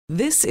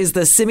This is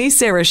the Simi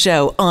Sara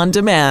Show on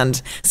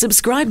demand.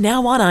 Subscribe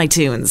now on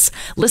iTunes.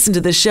 Listen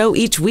to the show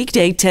each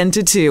weekday 10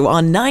 to 2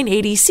 on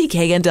 980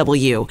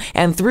 CKNW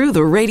and through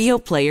the Radio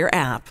Player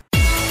app.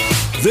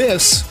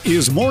 This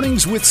is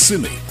Mornings with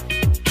Simi.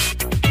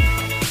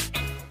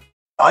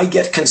 I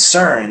get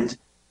concerned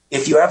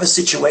if you have a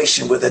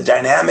situation where the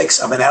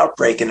dynamics of an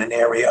outbreak in an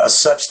area are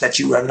such that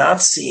you are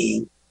not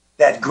seeing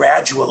that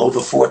gradual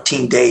over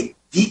 14-day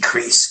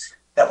decrease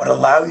that would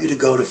allow you to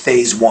go to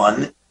phase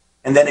 1.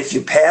 And then if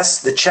you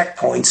pass the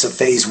checkpoints of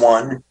phase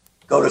 1,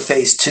 go to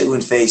phase 2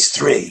 and phase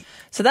 3.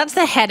 So that's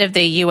the head of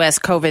the U.S.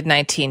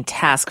 COVID-19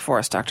 task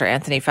force, Dr.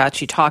 Anthony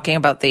Fauci, talking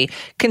about the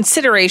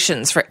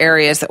considerations for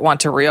areas that want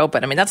to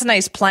reopen. I mean, that's a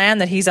nice plan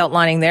that he's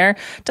outlining there.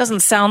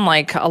 Doesn't sound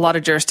like a lot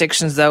of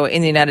jurisdictions, though,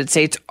 in the United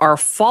States are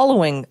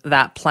following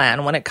that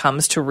plan when it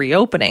comes to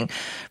reopening.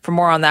 For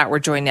more on that, we're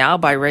joined now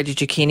by Reggie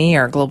Cecchini,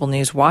 our Global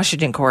News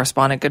Washington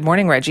correspondent. Good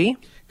morning, Reggie.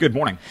 Good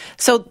morning.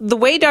 So the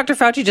way Dr.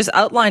 Fauci just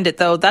outlined it,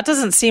 though, that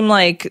doesn't seem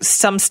like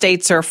some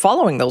states are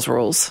following those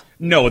rules.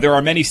 No, there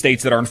are many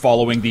states that aren't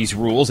following these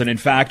rules. And in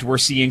fact, we're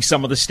seeing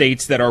some of the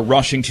states that are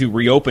rushing to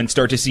reopen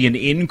start to see an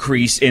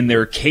increase in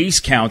their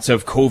case counts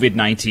of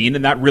COVID-19.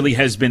 And that really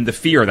has been the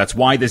fear. That's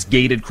why this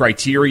gated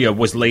criteria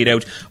was laid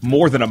out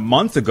more than a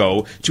month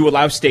ago to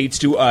allow states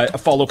to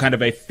follow kind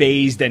of a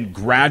phased and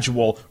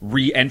gradual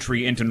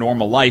re-entry into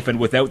normal life.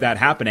 And without that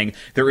happening,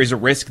 there is a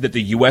risk that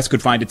the U.S.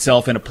 could find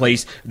itself in a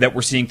place that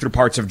we're seeing through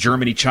parts of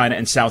Germany, China,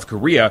 and South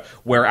Korea,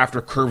 where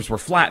after curves were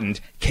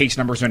flattened, case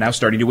numbers are now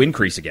starting to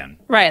increase again.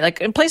 Right. Like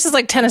in places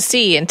like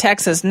Tennessee and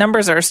Texas,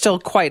 numbers are still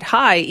quite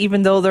high,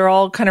 even though they're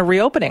all kind of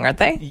reopening, aren't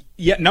they?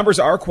 Yeah, numbers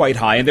are quite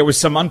high. And there was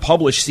some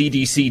unpublished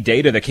CDC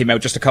data that came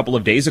out just a couple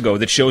of days ago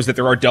that shows that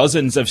there are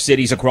dozens of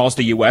cities across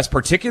the U.S.,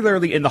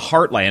 particularly in the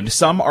heartland.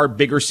 Some are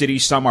bigger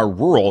cities, some are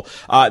rural,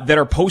 that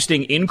are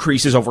posting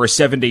increases over a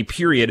 7-day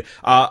period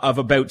of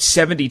about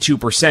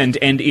 72%.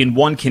 And in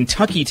one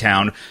Kentucky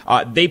town,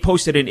 they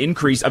posted an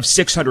increase of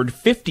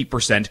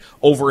 650%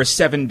 over a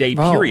 7-day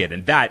period.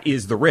 And that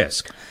is the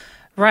risk.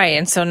 Right.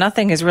 And so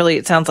nothing is really,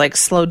 it sounds like,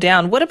 slowed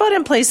down. What about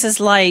in places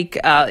like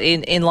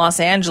in Los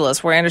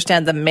Angeles, where I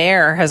understand the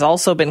mayor has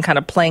also been kind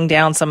of playing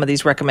down some of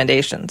these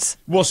recommendations?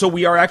 Well, so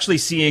we are actually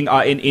seeing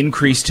an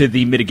increase to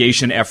the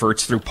mitigation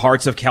efforts through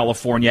parts of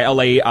California.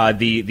 LA,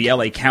 the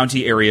LA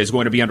County area is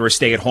going to be under a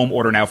stay-at-home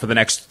order now for the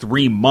next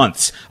 3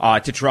 months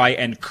to try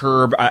and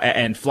curb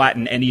and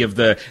flatten any of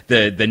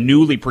the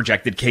newly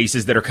projected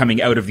cases that are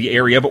coming out of the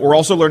area. But we're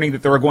also learning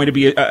that there are going to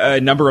be a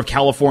number of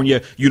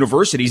California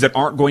universities that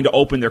aren't going to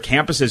open their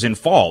campuses in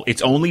fall.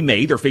 It's only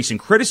May. They're facing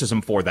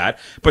criticism for that,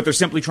 but they're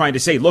simply trying to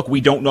say, look,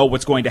 we don't know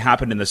what's going to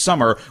happen in the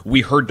summer.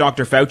 We heard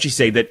Dr. Fauci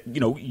say that,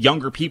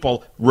 younger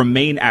people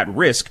remain at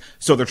risk,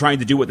 so they're trying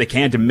to do what they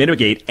can to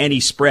mitigate any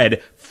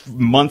spread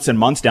months and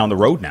months down the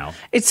road now.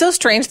 It's so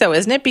strange, though,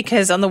 isn't it?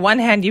 Because on the one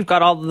hand, you've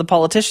got all the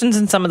politicians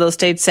in some of those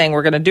states saying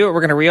we're going to do it,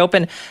 we're going to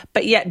reopen,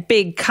 but yet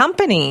big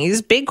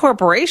companies, big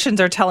corporations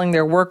are telling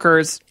their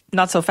workers,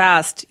 not so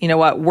fast, you know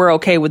what, we're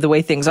okay with the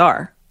way things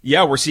are.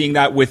 Yeah, we're seeing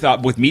that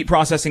with meat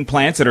processing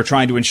plants that are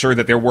trying to ensure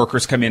that their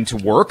workers come into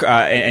work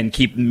and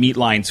keep meat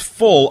lines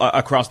full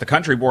across the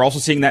country. We're also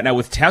seeing that now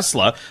with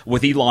Tesla,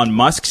 with Elon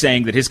Musk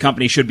saying that his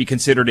company should be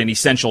considered an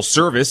essential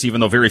service,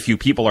 even though very few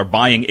people are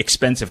buying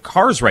expensive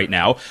cars right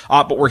now.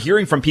 But we're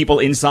hearing from people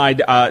inside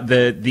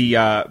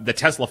the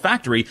Tesla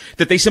factory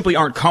that they simply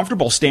aren't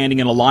comfortable standing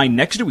in a line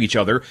next to each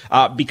other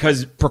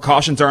because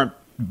precautions aren't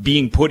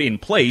being put in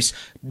place.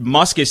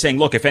 Musk is saying,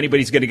 look, if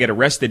anybody's going to get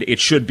arrested, it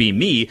should be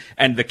me.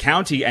 And the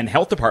county and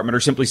health department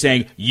are simply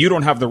saying, you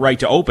don't have the right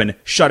to open,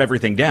 shut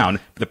everything down.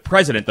 The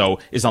president, though,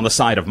 is on the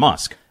side of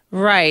Musk.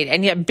 Right.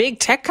 And yet big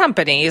tech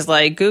companies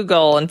like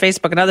Google and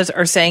Facebook and others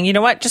are saying, you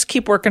know what, just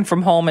keep working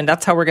from home, and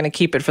that's how we're going to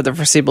keep it for the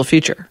foreseeable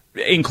future.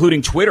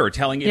 Including Twitter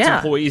telling its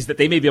employees that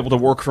they may be able to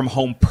work from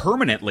home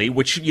permanently,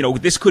 which,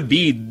 this could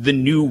be the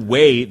new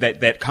way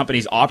that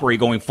companies operate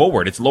going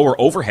forward. It's lower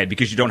overhead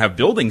because you don't have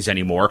buildings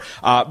anymore.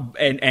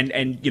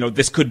 And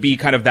this could be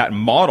kind of that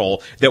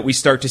model that we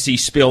start to see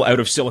spill out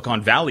of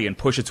Silicon Valley and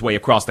push its way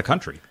across the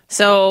country.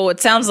 So it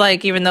sounds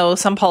like even though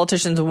some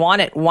politicians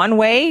want it one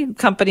way,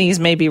 companies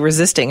may be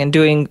resisting and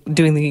doing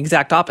the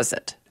exact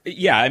opposite.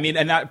 Yeah, I mean,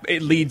 and that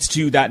it leads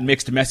to that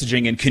mixed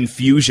messaging and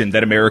confusion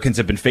that Americans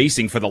have been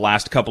facing for the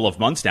last couple of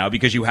months now,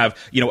 because you have,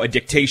 a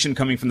dictation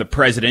coming from the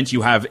president,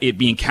 you have it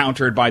being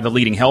countered by the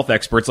leading health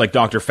experts like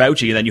Dr.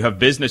 Fauci, and then you have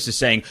businesses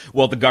saying,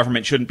 well, the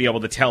government shouldn't be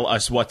able to tell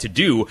us what to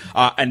do,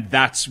 and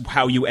that's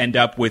how you end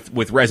up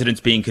with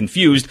residents being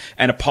confused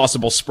and a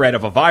possible spread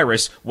of a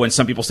virus when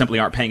some people simply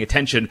aren't paying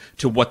attention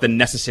to what the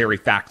necessary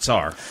facts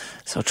are.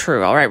 So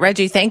true. All right,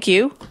 Reggie, thank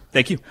you.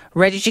 Thank you.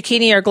 Reggie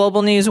Cecchini, our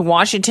Global News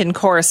Washington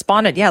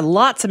correspondent. Yeah,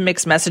 lots of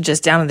mixed messages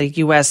down in the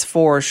U.S.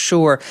 for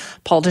sure.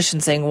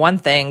 Politicians saying one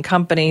thing,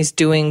 companies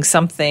doing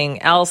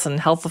something else, and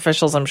health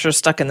officials, I'm sure,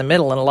 stuck in the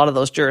middle in a lot of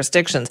those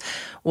jurisdictions.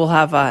 We'll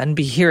have and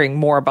be hearing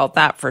more about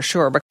that for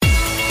sure. But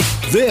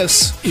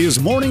this is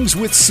Mornings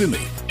with Simi.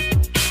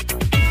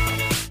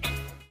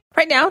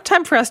 Right now,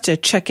 time for us to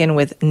check in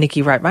with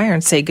Nikki Reitmeyer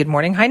and say good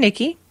morning. Hi,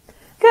 Nikki.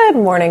 Good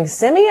morning,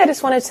 Simi. I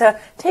just wanted to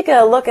take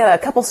a look at a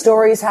couple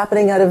stories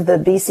happening out of the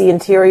BC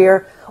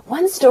interior.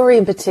 One story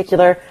in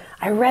particular,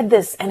 I read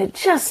this and it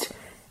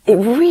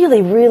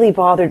really, really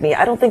bothered me.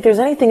 I don't think there's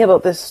anything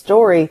about this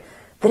story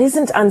that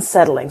isn't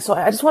unsettling. So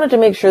I just wanted to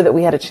make sure that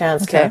we had a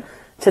chance to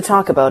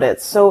talk about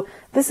it. So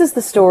this is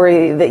the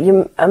story that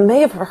you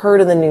may have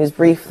heard in the news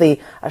briefly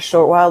a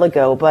short while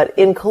ago, but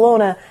in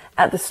Kelowna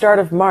at the start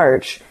of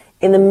March,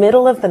 in the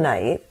middle of the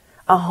night,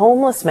 a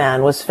homeless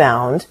man was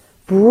found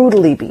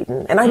brutally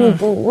beaten, and I mean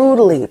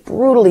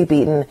brutally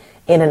beaten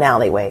in an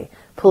alleyway.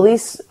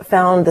 Police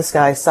found this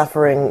guy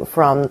suffering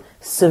from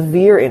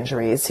severe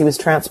injuries. He was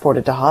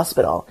transported to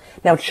hospital.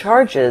 Now,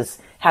 charges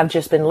have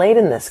just been laid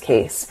in this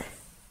case.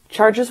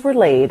 Charges were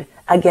laid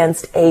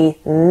against a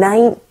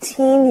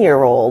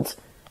 19-year-old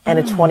and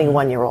a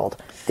 21-year-old,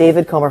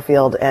 David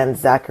Comerfield and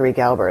Zachary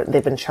Galbert.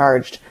 They've been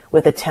charged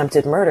with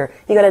attempted murder.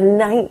 You got a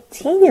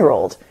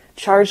 19-year-old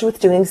charged with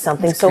doing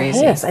something so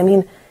heinous. I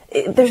mean,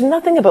 there's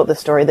nothing about the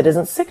story that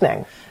isn't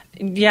sickening.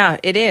 Yeah,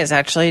 it is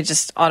actually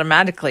just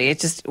automatically.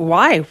 It's just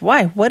why?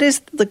 What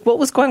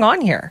was going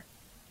on here?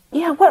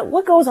 Yeah,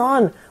 what goes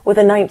on with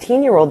a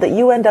 19-year-old that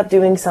you end up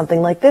doing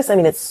something like this? I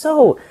mean, it's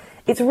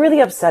really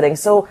upsetting.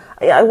 So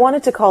I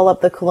wanted to call up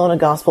the Kelowna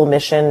Gospel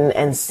Mission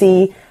and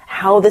see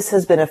how this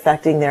has been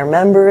affecting their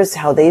members,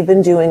 how they've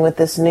been doing with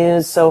this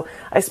news. So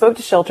I spoke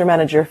to shelter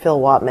manager Phil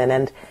Watman,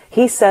 and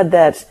he said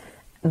that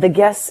the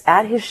guests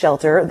at his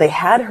shelter, they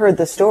had heard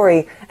the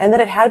story and that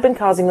it had been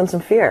causing them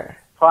some fear.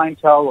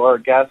 Clientele or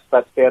guests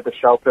that stay at the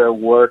shelter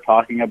were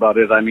talking about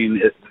it. I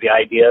mean, it's the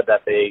idea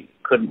that they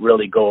couldn't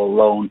really go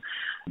alone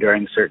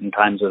during certain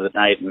times of the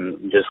night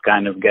and just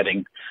kind of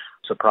getting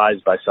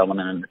surprised by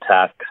someone in an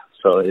attack.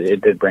 So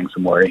it did bring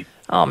some worry.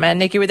 Oh, man,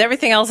 Nikki, with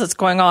everything else that's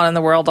going on in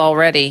the world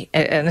already,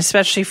 and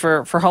especially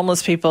for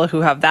homeless people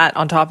who have that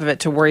on top of it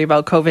to worry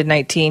about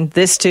COVID-19,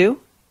 this too?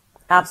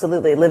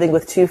 Absolutely. Living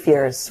with two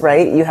fears,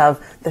 right? You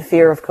have the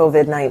fear of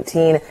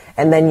COVID-19,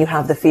 and then you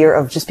have the fear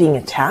of just being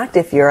attacked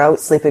if you're out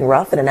sleeping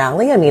rough in an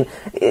alley. I mean,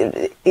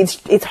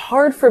 it's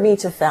hard for me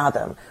to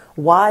fathom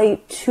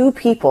why two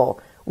people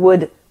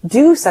would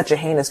do such a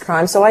heinous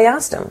crime. So I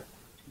asked him.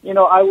 You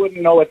know, I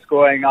wouldn't know what's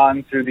going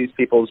on through these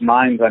people's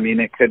minds. I mean,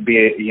 it could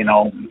be,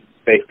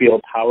 they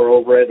feel power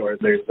over it, or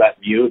there's that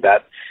view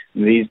that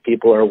these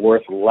people are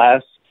worth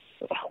less,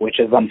 which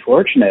is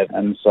unfortunate,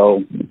 and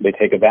so they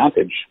take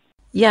advantage.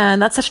 Yeah,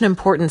 and that's such an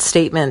important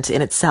statement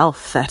in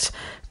itself, that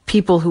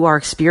people who are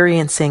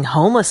experiencing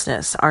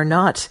homelessness are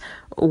not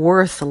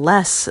worth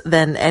less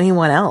than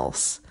anyone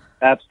else.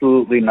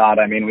 Absolutely not.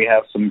 I mean, we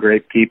have some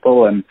great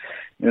people, and,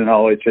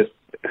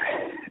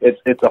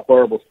 it's a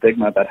horrible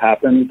stigma that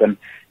happens, and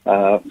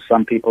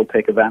some people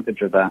take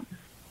advantage of that.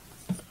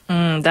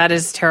 That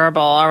is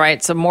terrible. All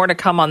right, so more to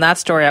come on that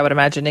story, I would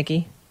imagine,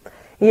 Nikki.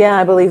 Yeah,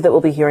 I believe that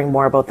we'll be hearing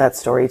more about that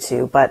story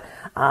too, but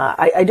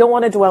I don't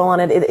want to dwell on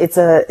it. It's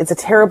a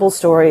terrible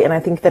story, and I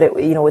think that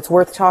it's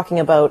worth talking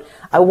about.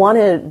 I want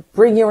to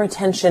bring your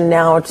attention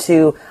now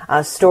to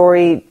a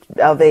story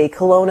of a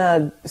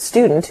Kelowna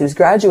student who's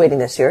graduating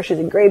this year. She's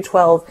in grade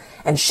 12,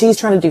 and she's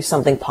trying to do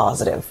something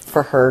positive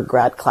for her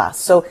grad class.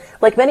 So,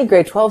 like many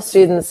grade 12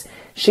 students,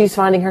 she's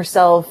finding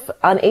herself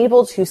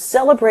unable to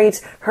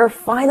celebrate her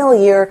final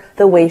year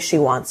the way she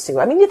wants to.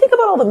 I mean, you think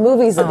about all the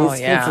movies that these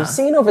kids have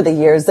seen over the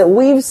years, that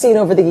we've seen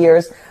over the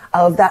years,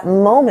 of that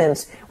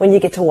moment when you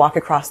get to walk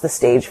across the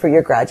stage for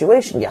your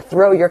graduation. You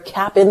throw your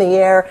cap in the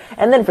air,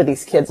 and then for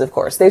these kids, of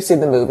course, they've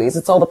seen the movies.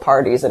 It's all the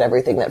parties and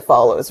everything that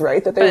follows,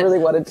 right, that they really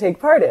want to take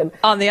part in.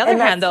 On the other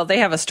hand, though, they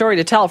have a story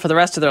to tell for the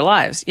rest of their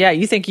lives. Yeah,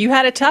 you think you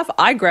had it tough?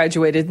 I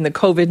graduated in the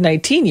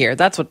COVID-19 year.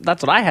 That's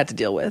what I had to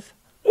deal with.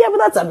 Yeah, but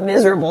that's a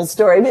miserable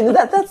story. I mean,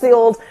 that's the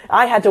old,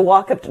 I had to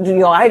walk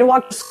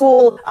to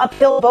school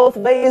uphill both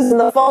ways in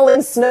the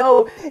falling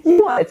snow.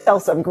 You want to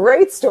tell some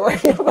great story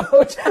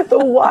about the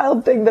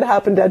wild thing that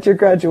happened at your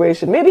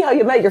graduation. Maybe how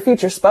you met your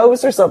future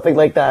spouse or something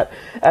like that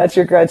at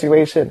your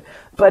graduation.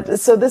 But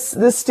so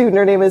this student,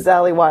 her name is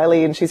Allie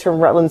Wiley, and she's from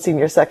Rutland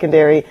Senior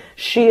Secondary.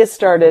 She has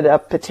started a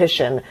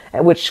petition,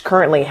 which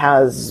currently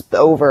has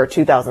over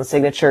 2,000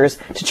 signatures,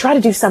 to try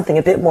to do something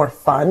a bit more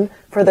fun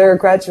for their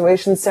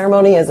graduation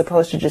ceremony, as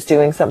opposed to just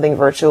doing something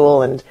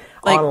virtual and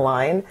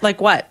online.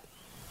 Like what?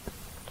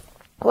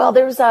 Well,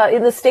 there's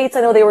in the States,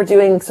 I know they were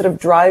doing sort of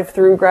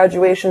drive-through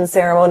graduation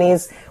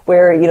ceremonies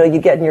where, you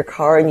get in your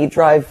car and you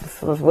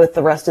drive with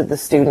the rest of the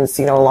students,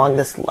 along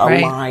this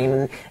line,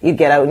 and you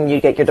get out and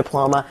you get your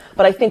diploma.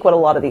 But I think what a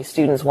lot of these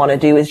students want to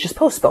do is just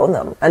postpone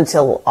them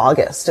until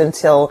August,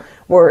 until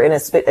we're in a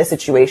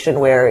situation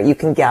where you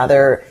can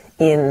gather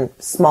in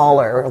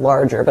smaller,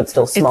 larger, but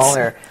still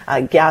smaller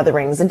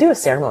gatherings and do a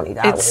ceremony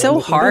that way. It's so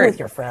hard with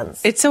your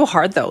friends. It's so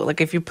hard though.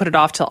 Like if you put it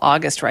off till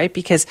August, right?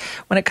 Because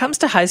when it comes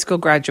to high school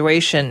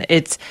graduation,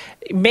 it's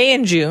May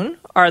and June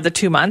are the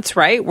 2 months,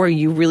 right, where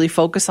you really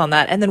focus on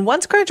that. And then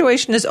once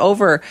graduation is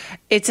over,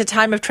 it's a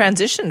time of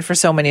transition for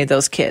so many of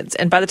those kids.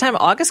 And by the time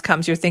August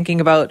comes, you're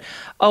thinking about,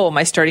 oh, am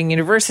I starting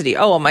university?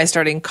 Oh, am I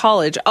starting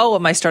college? Oh,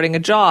 am I starting a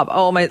job?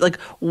 Oh,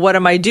 what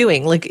am I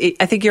doing?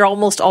 I think you're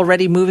almost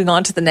already moving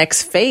on to the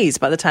next phase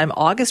by the time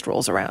August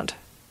rolls around.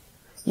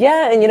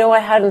 Yeah, and I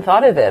hadn't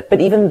thought of it, but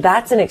even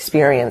that's an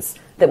experience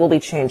that will be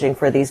changing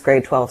for these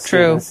grade 12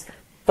 students. True.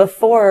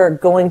 Before,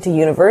 going to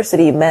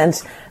university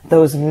meant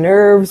those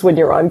nerves when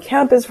you're on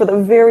campus for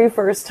the very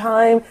first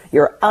time.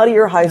 You're out of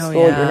your high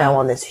school. yeah. You're now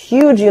on this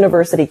huge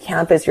university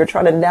campus. You're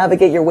trying to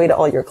navigate your way to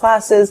all your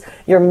classes.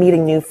 You're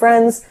meeting new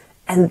friends.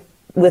 And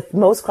with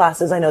most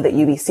classes, I know that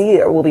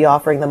UBC will be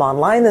offering them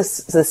online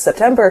this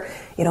September.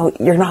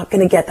 You're not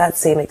going to get that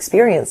same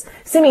experience.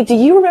 Simi, do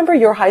you remember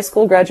your high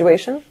school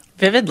graduation?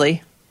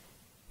 Vividly.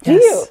 Do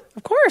you?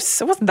 Of course.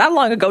 It wasn't that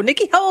long ago.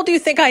 Nikki, how old do you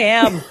think I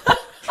am?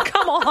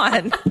 Come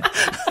on.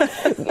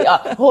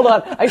 Yeah, hold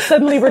on. I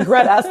suddenly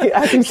regret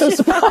acting so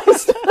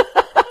surprised.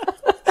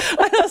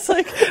 I was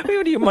like, what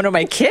are you, one of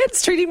my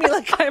kids treating me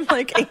like I'm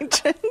like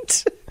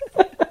ancient?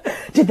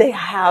 Did they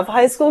have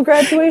high school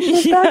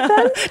graduations back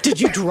then?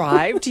 Did you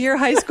drive to your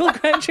high school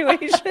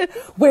graduation?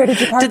 Where did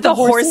you park Did the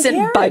horse and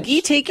carriage?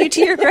 buggy take you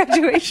to your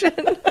graduation?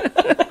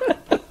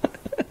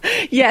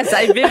 Yes,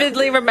 I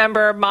vividly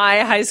remember my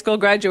high school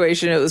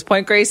graduation. It was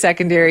Point Grey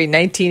Secondary,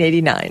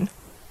 1989.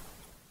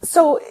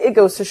 So it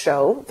goes to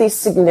show the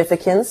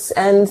significance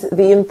and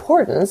the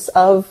importance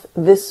of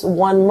this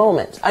one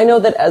moment. I know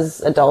that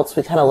as adults,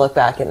 we kind of look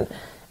back and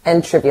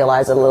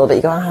trivialize it a little bit.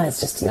 You go, it's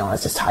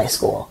just high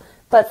school.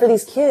 But for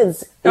these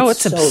kids,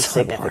 it's so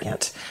significant.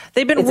 Important.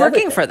 They've been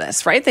working for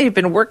this, right? They've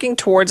been working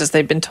towards this.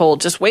 They've been told,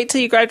 just wait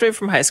till you graduate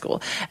from high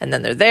school. And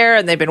then they're there,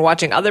 and they've been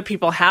watching other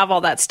people have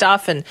all that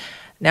stuff, and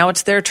now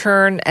it's their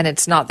turn, and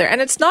it's not there. And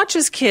it's not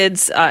just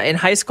kids in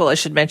high school, I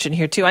should mention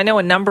here, too. I know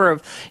a number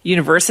of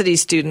university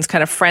students,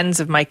 kind of friends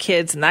of my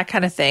kids and that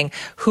kind of thing,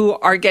 who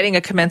are getting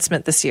a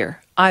commencement this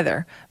year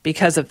either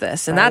because of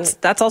this. And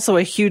that's also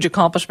a huge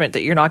accomplishment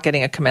that you're not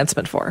getting a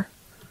commencement for.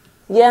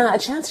 Yeah, a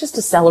chance just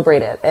to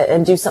celebrate it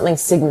and do something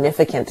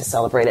significant to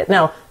celebrate it.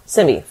 Now,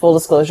 Simi, full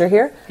disclosure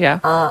here.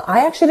 Yeah.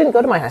 I actually didn't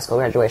go to my high school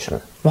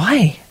graduation.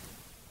 Why?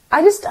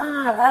 I just,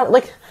 I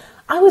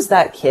was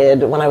that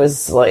kid when I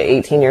was like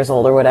 18 years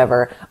old or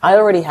whatever. I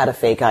already had a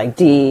fake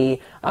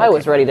ID. Okay. I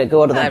was ready to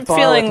go to the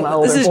bar with my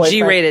older boyfriend. This is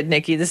G-rated,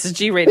 Nikki. This is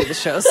G-rated, the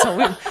show.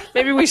 So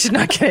maybe we should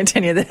not get into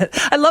any of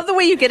this. I love the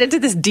way you get into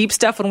this deep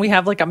stuff when we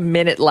have like a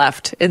minute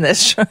left in this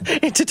show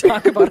to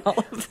talk about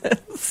all of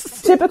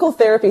this. Typical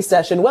therapy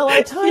session. Well,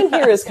 our time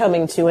here is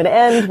coming to an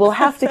end. We'll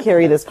have to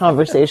carry this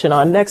conversation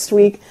on next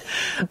week.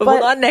 But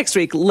not next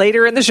week.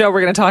 Later in the show,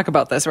 we're going to talk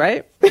about this,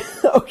 right?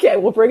 Okay,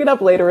 we'll bring it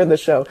up later in the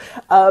show.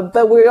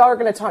 But we are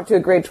going to talk to a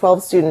grade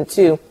 12 student,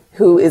 too,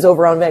 who is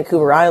over on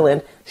Vancouver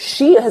Island.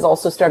 She has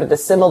also started a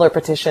similar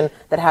petition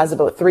that has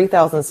about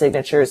 3,000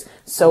 signatures.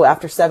 So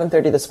after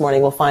 7:30 this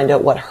morning, we'll find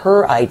out what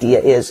her idea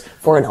is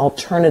for an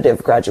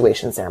alternative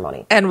graduation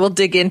ceremony. And we'll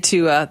dig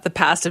into the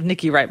past of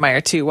Nikki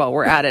Reitmeyer, too, while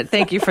we're at it.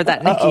 Thank you for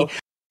that, Nikki.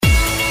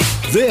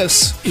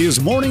 This is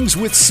Mornings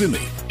with Simi.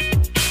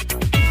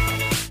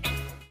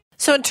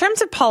 So in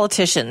terms of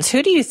politicians,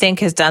 who do you think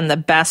has done the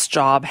best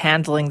job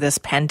handling this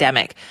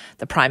pandemic?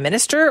 The Prime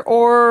Minister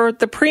or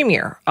the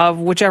Premier of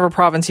whichever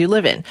province you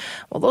live in?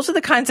 Well, those are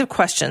the kinds of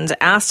questions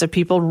asked of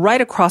people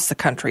right across the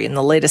country in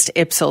the latest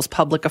Ipsos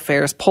Public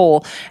Affairs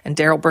poll. And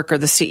Daryl Bricker,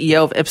 the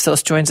CEO of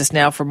Ipsos, joins us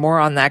now for more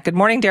on that. Good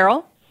morning,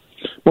 Daryl.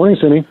 Morning,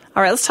 Cindy.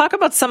 All right, let's talk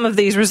about some of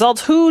these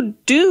results. Who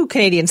do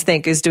Canadians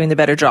think is doing the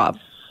better job?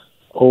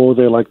 Oh,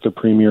 they like the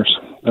premiers,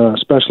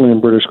 especially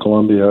in British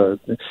Columbia.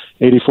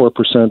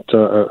 84%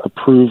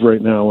 approve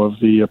right now of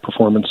the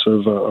performance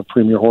of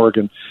Premier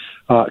Horgan,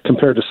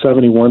 compared to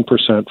 71%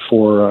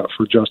 for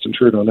Justin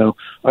Trudeau. Now,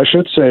 I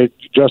should say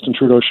Justin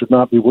Trudeau should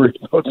not be worried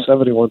about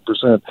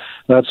 71%.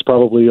 That's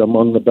probably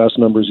among the best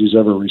numbers he's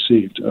ever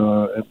received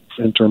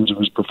in terms of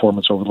his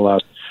performance over the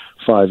last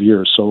 5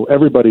 years. So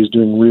everybody's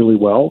doing really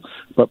well,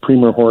 but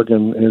Premier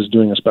Horgan is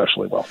doing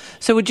especially well.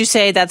 So would you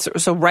say that's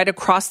so right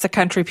across the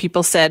country,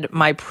 people said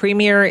my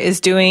Premier is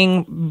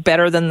doing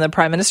better than the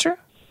Prime Minister?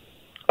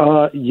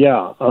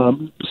 Yeah.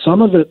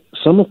 Some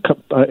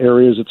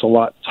areas it's a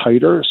lot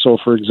tighter. So,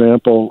 for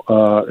example,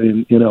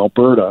 in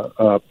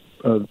Alberta,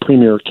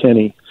 Premier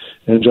Kenney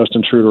and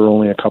Justin Trudeau are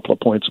only a couple of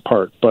points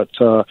apart. But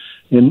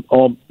in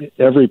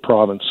every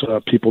province,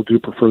 people do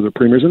prefer the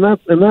premiers, and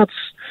that's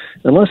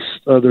unless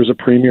there's a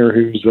premier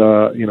who's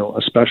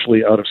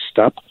especially out of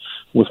step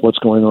with what's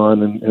going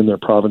on in their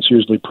province.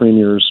 Usually,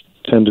 premiers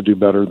tend to do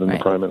better than the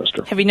Prime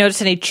Minister. Have you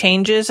noticed any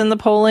changes in the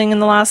polling in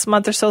the last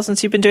month or so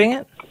since you've been doing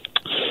it?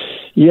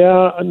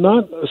 Yeah,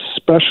 not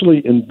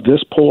especially in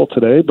this poll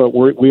today, but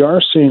we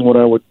are seeing what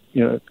I would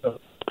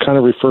kind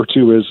of refer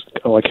to as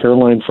like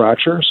hairline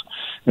fractures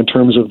in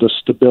terms of the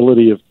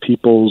stability of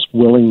people's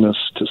willingness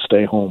to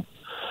stay home.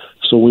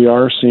 So we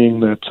are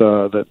seeing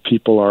that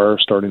people are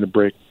starting to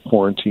break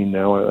quarantine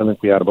now. I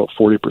think we had about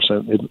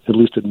 40% at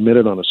least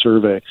admitted on a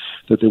survey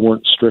that they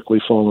weren't strictly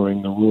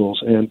following the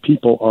rules, and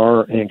people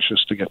are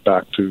anxious to get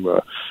back to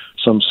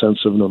some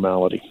sense of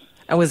normality.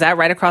 And was that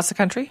right across the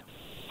country?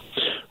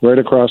 Right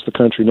across the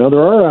country. Now,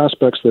 there are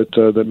aspects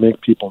that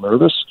make people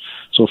nervous.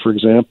 So, for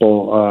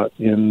example,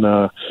 in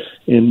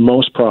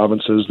most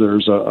provinces,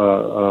 there's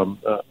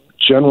a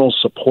general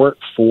support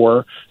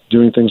for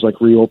doing things like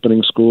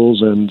reopening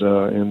schools and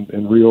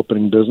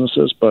reopening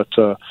businesses. But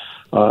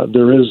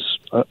there is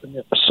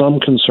some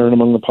concern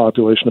among the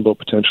population about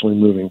potentially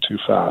moving too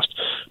fast.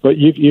 But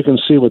you can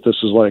see what this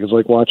is like. It's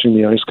like watching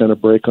the ice kind of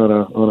break on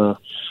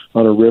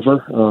a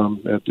river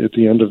at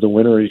the end of the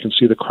winter. You can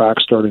see the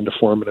cracks starting to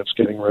form and it's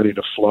getting ready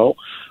to flow.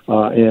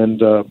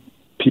 And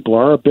people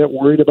are a bit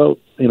worried about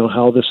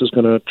how this is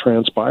going to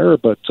transpire,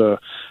 but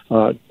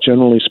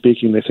generally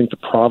speaking, they think the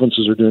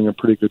provinces are doing a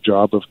pretty good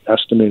job of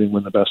estimating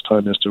when the best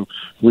time is to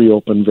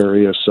reopen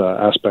various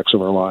aspects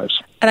of our lives.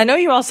 And I know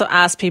you also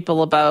asked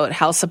people about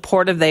how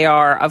supportive they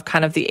are of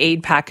kind of the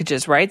aid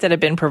packages, right, that have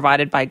been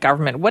provided by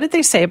government. What did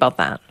they say about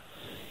that?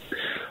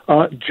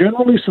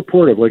 Generally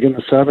supportive, like in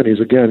the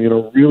 70s, again,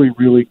 really,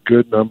 really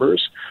good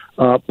numbers.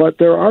 But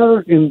there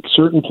are in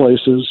certain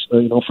places,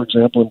 for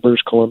example, in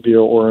British Columbia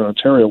or in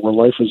Ontario, where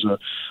life is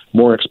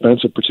more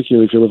expensive,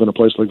 particularly if you live in a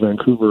place like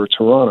Vancouver or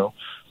Toronto,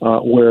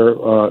 where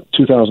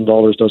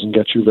 $2,000 doesn't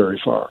get you very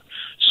far.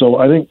 So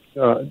I think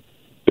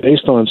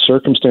based on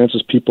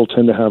circumstances, people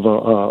tend to have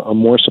a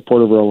more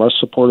supportive or a less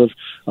supportive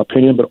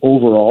opinion. But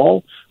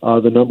overall,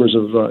 the numbers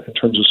in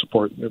terms of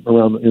support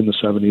around in the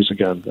 70s,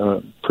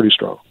 again, pretty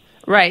strong.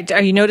 Right.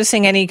 Are you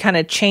noticing any kind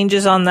of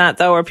changes on that,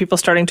 though? Are people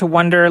starting to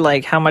wonder,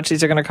 how much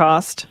these are going to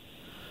cost?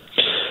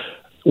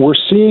 We're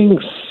seeing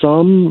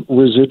some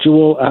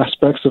residual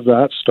aspects of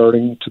that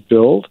starting to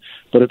build,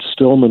 but it's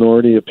still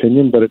minority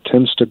opinion, but it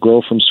tends to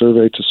grow from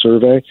survey to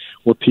survey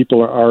where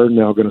people are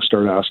now going to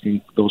start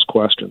asking those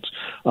questions.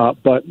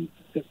 But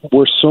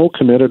we're so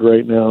committed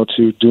right now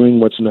to doing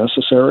what's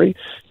necessary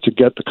to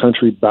get the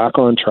country back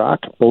on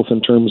track, both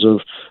in terms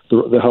of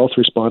the health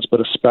response,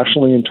 but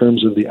especially in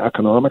terms of the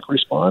economic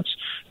response,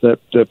 that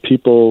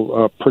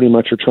people pretty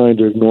much are trying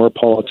to ignore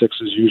politics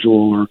as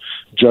usual or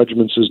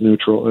judgments as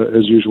neutral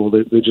as usual.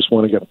 They just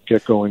want to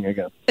get going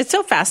again. It's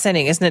so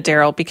fascinating, isn't it,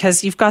 Daryl?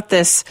 Because you've got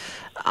this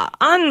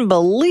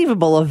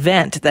unbelievable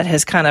event that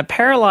has kind of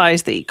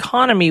paralyzed the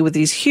economy with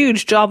these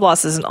huge job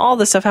losses and all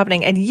this stuff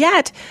happening, and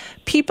yet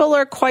people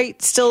are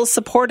quite still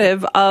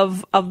supportive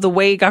of the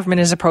way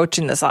government is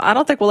approaching this. I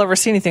don't think we'll ever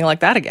see anything like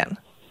that again.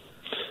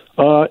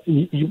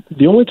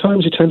 The only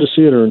times you tend to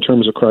see it are in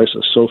terms of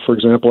crisis. So, for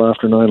example,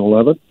 after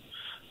 9/11,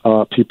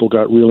 people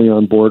got really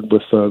on board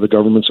with the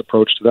government's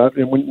approach to that.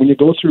 And when you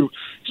go through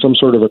some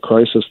sort of a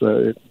crisis,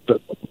 that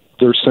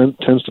there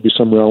tends to be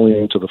some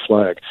rallying to the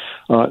flag.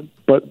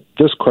 But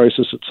this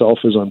crisis itself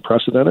is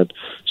unprecedented.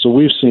 So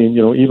we've seen,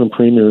 even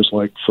premiers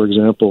like, for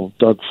example,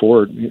 Doug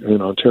Ford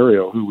in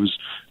Ontario, who was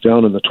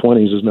down in the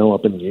 20s, is now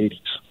up in the 80s.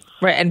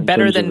 Right, and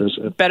better than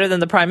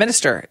the Prime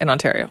Minister in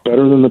Ontario.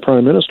 Better than the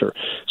Prime Minister.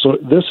 So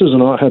this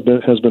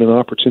has been an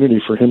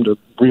opportunity for him to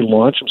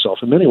relaunch himself,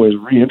 in many ways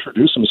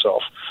reintroduce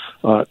himself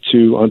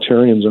to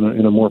Ontarians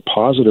in a more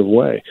positive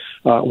way.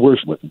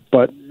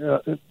 But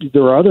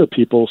there are other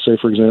people, say,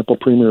 for example,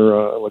 Premier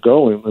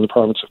Legault in the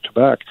province of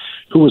Quebec,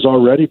 who was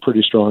already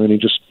pretty strong, and he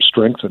just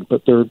strengthened.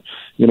 But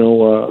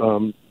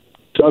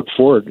Doug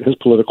Ford, his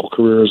political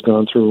career has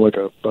gone through like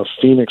a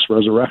phoenix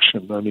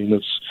resurrection. I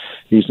mean,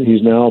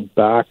 he's now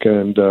back,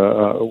 and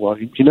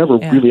he never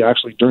really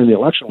actually during the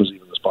election was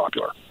even this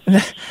popular.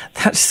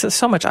 That's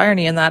so much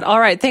irony in that. All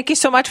right, thank you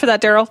so much for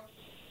that, Daryl.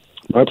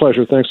 My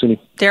pleasure. Thanks, Cindy.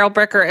 Daryl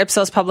Bricker,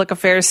 Ipsos Public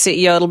Affairs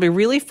CEO. It'll be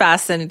really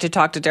fascinating to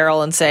talk to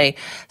Daryl in, say,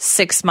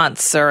 6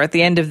 months or at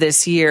the end of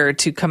this year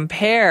to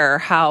compare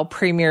how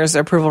premiers'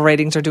 approval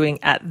ratings are doing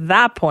at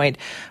that point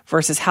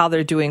versus how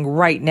they're doing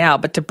right now.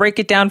 But to break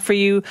it down for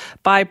you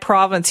by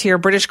province here,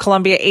 British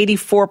Columbia,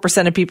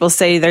 84% of people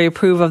say they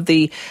approve of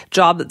the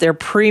job that their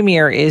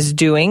premier is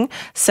doing.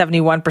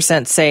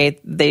 71% say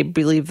they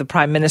believe the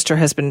Prime Minister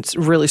has been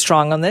really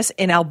strong on this.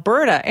 In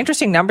Alberta,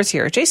 interesting numbers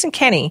here. Jason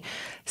Kenney,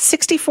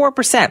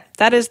 64%.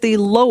 That is the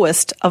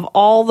lowest of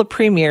all the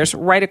premiers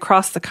right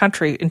across the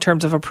country in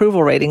terms of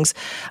approval ratings.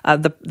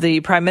 The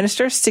Prime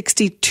Minister,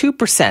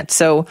 62%.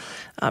 So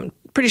I'm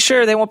pretty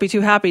sure they won't be too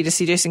happy to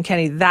see Jason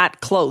Kenney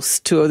that close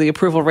to the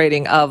approval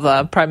rating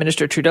of Prime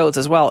Minister Trudeau's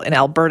as well in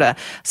Alberta.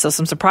 So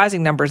some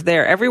surprising numbers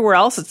there. Everywhere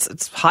else,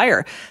 it's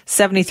higher.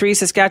 73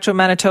 Saskatchewan,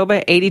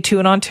 Manitoba, 82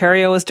 in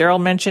Ontario, as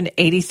Daryl mentioned,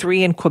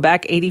 83 in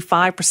Quebec,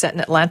 85% in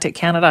Atlantic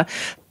Canada.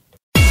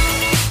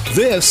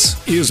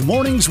 This is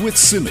Mornings with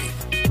Simi.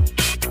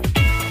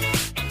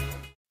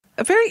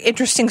 A very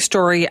interesting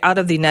story out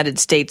of the United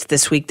States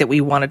this week that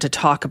we wanted to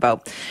talk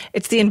about.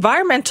 It's the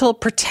Environmental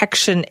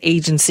Protection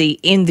Agency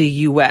in the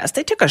U.S.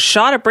 They took a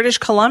shot at British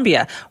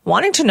Columbia,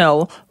 wanting to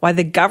know why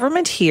the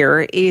government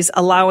here is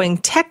allowing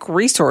Teck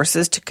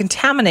Resources to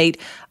contaminate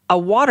a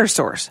water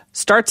source.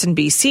 Starts in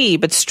BC,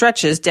 but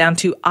stretches down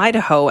to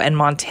Idaho and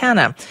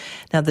Montana.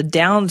 Now, the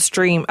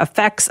downstream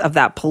effects of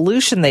that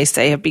pollution, they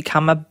say, have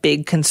become a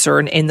big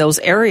concern in those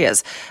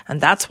areas.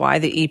 And that's why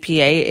the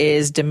EPA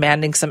is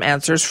demanding some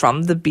answers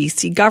from the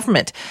BC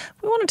government.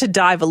 We wanted to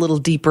dive a little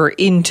deeper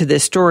into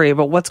this story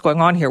about what's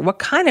going on here. What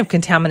kind of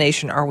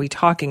contamination are we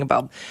talking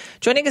about?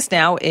 Joining us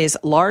now is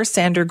Lars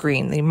Sander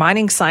Green, the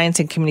mining science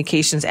and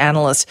communications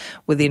analyst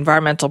with the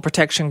environmental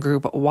protection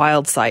group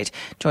WildSite.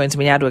 Joins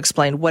me now to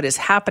explain what is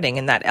happening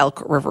in that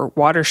Elk River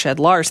watershed.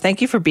 Lars, thank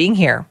you for being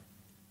here.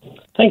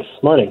 Thanks.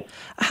 Morning.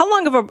 How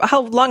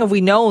long have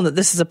we known that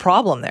this is a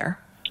problem there?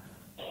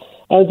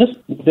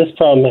 This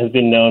problem has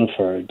been known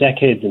for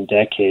decades and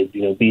decades.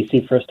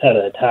 BC first had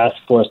a task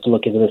force to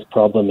look into this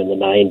problem in the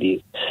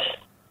 90s.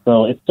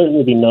 So it's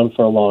certainly been known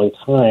for a long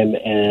time,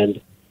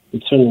 and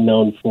it's certainly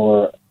known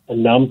for a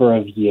number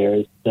of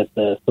years that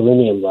the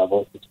selenium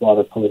levels, this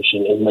water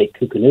pollution in Lake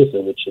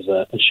Koocanusa, which is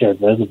a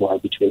shared reservoir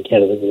between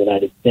Canada and the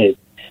United States,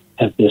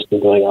 have just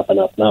been going up and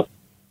up and up.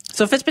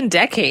 So if it's been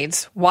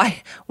decades,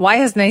 why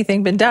hasn't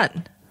anything been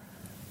done?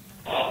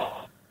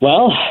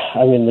 Well,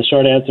 the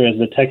short answer is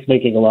that Teck's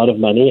making a lot of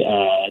money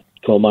at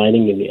coal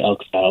mining in the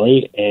Elk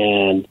Valley,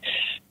 and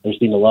there's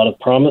been a lot of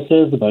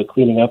promises about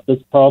cleaning up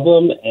this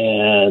problem,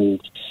 and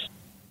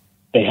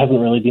they haven't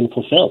really been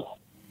fulfilled.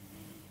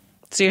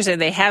 So you're saying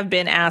they have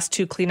been asked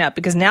to clean up,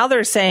 because now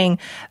they're saying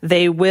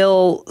they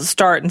will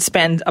start and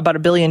spend about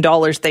 $1 billion,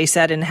 they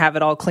said, and have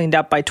it all cleaned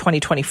up by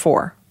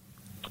 2024.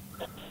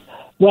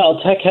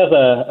 Well, Teck has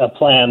a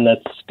plan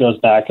that goes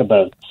back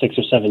about 6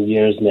 or 7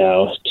 years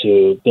now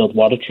to build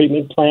water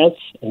treatment plants,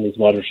 and these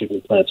water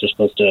treatment plants are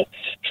supposed to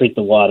treat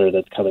the water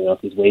that's coming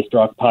off these waste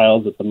rock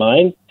piles at the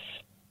mine.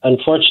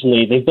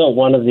 Unfortunately, they've built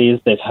one of these.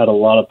 They've had a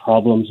lot of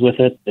problems with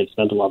it. They've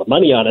spent a lot of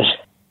money on it.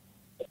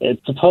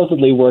 It's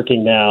supposedly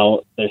working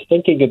now. They've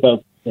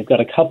got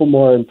a couple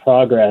more in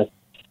progress,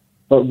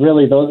 but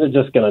really those are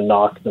just going to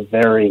knock the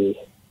very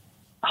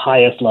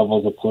highest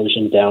levels of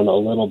pollution down a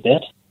little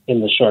bit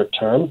in the short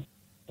term.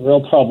 The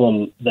real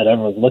problem that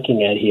everyone's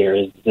looking at here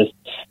is this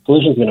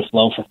pollution is going to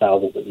flow for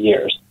thousands of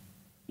years.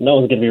 No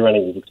one's going to be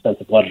running these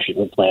expensive water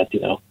treatment plants,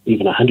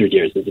 even 100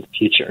 years into the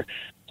future.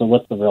 So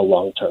what's the real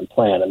long-term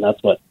plan? And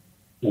that's what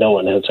no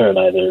one has heard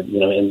either,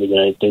 in the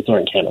United States or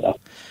in Canada.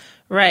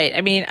 Right.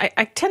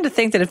 I tend to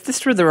think that if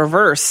this were the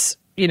reverse,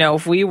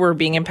 if we were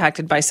being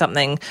impacted by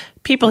something,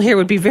 people here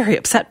would be very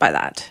upset by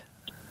that.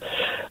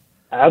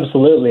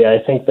 Absolutely. I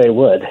think they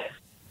would.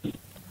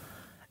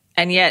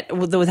 And yet,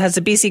 has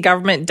the BC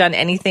government done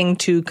anything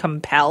to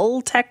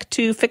compel Teck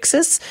to fix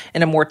this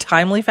in a more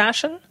timely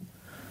fashion?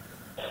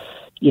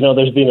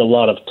 There's been a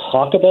lot of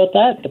talk about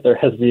that, but there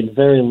has been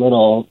very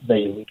little that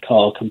you would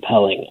call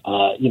compelling.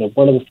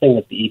 One of the things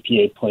that the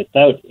EPA points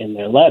out in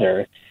their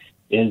letter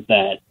is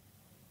that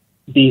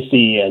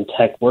BC and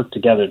Teck worked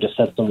together to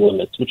set some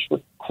limits, which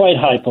were quite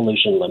high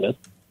pollution limits.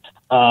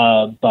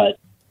 But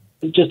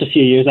just a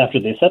few years after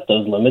they set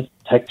those limits,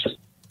 Teck just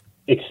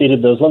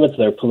exceeded those limits.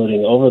 They're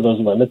polluting over those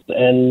limits,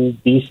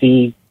 and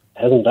BC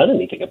hasn't done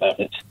anything about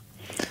it.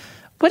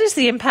 What is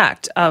the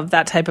impact of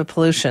that type of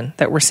pollution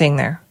that we're seeing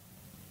there?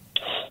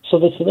 So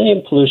the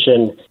selenium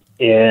pollution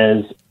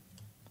is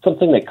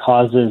something that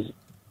causes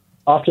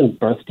often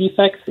birth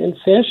defects in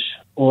fish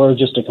or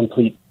just a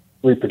complete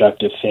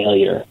reproductive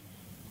failure.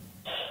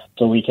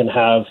 So we can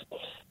have,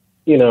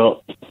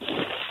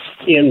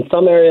 in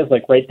some areas,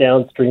 like right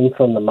downstream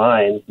from the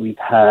mines, we've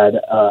had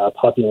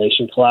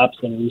population collapse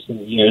in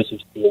recent years.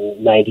 We've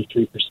seen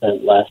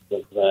 93% less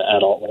of the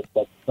adult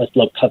West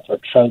Slope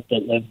cutthroat trout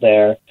that live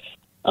there.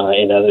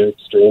 In other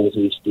streams,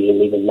 we've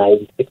seen even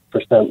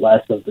 96%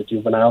 less of the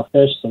juvenile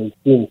fish. So we've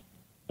seen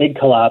big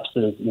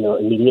collapses,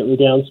 immediately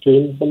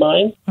downstream of the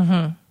mine.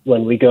 Mm-hmm.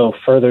 When we go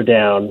further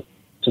down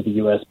to the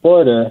U.S.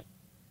 border,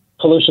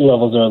 pollution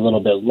levels are a little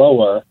bit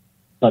lower,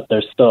 but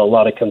there's still a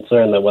lot of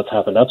concern that what's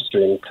happened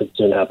upstream could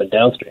soon happen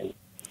downstream.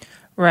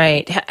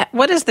 Right.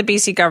 What has the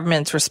BC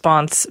government's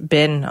response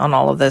been on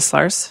all of this,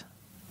 Lars?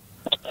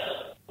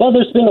 Well,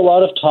 there's been a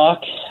lot of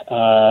talk,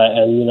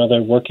 and,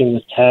 they're working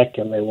with Teck,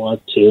 and they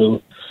want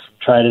to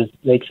try to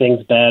make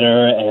things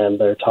better, and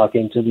they're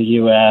talking to the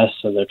U.S.,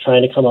 and they're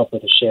trying to come up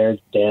with a shared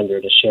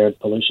standard, a shared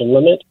pollution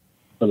limit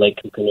for Lake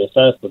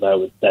Koocanusa, so that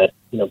would set,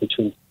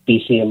 between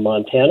BC and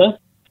Montana.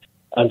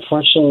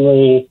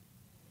 Unfortunately,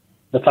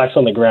 the facts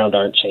on the ground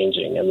aren't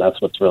changing, and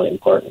that's what's really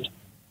important.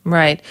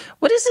 Right.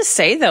 What does this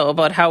say, though,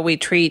 about how we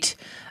treat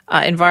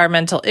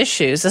environmental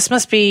issues? This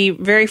must be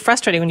very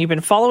frustrating when you've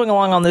been following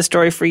along on this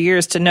story for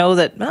years to know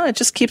that it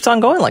just keeps on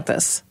going like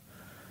this.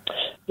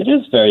 It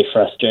is very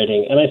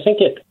frustrating, and I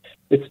think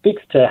it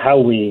speaks to how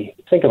we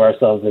think of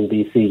ourselves in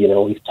BC.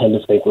 We tend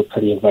to think we're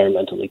pretty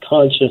environmentally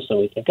conscious, and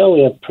we think,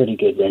 we have pretty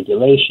good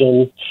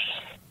regulation,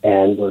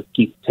 and we're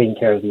keep taking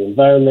care of the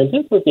environment,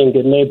 and we're being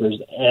good neighbors.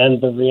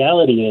 And the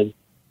reality is,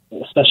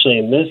 especially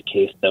in this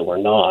case, that we're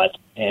not.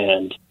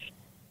 And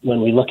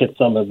when we look at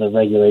some of the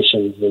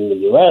regulations in the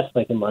U.S.,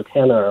 like in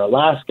Montana or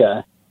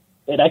Alaska,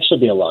 it'd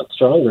actually be a lot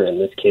stronger in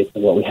this case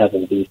than what we have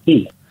in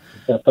BC.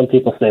 Some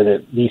people say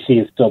that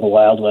BC is still the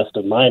Wild West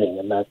of mining,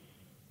 and that's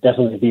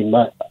definitely been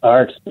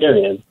our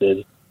experience,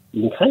 is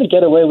you can kind of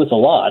get away with a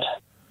lot.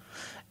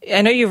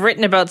 I know you've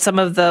written about some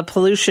of the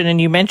pollution, and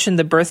you mentioned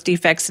the birth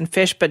defects in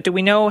fish, but do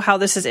we know how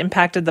this has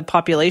impacted the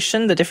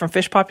population, the different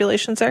fish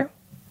populations there?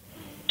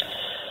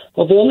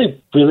 Well, the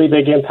only really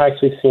big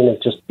impacts we've seen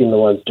have just been the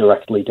ones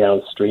directly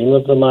downstream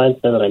of the mines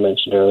that I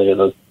mentioned earlier,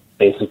 those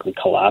basically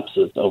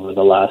collapses over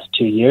the last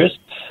 2 years.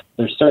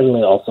 There's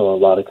certainly also a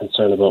lot of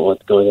concern about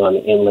what's going on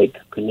in Lake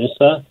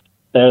Koocanusa.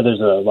 There's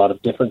a lot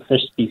of different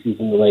fish species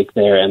in the lake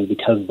there, and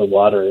because the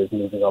water is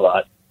moving a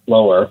lot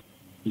slower,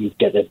 you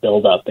get a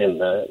buildup in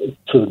the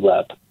food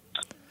web.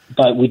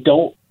 But we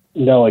don't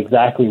know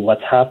exactly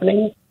what's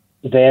happening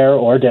there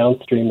or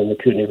downstream in the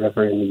Kootenai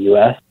River in the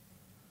U.S.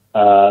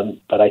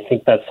 But I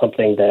think that's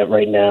something that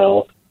right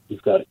now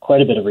we've got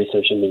quite a bit of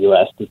research in the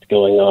U.S. that's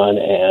going on,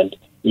 and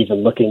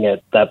even looking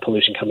at that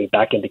pollution coming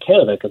back into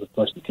Canada, because, of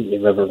course, the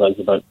Kootenai River runs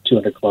about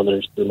 200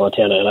 kilometers through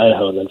Montana and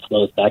Idaho and then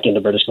flows back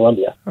into British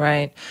Columbia.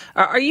 Right.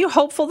 Are you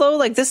hopeful, though,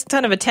 like this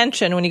kind of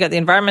attention when you got the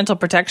Environmental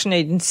Protection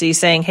Agency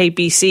saying, hey,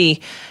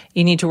 BC,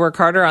 you need to work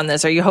harder on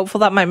this? Are you hopeful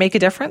that might make a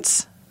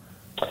difference?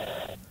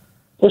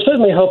 We're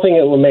certainly hoping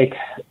it will make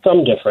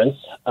some difference.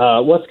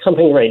 What's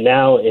coming right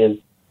now is,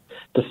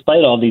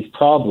 despite all these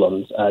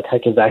problems,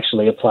 Teck has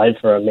actually applied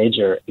for a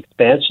major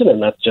expansion,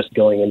 and that's just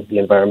going into the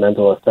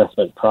environmental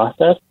assessment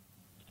process.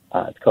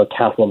 It's called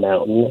Castle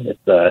Mountain. It's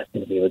going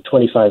to be a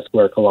 25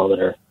 square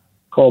kilometer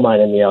coal mine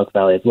in the Elk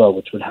Valley as well,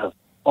 which would have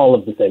all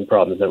of the same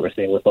problems that we're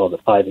seeing with all the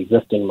 5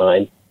 existing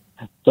mines.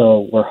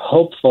 So we're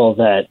hopeful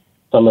that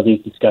some of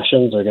these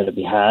discussions are going to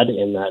be had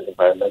in that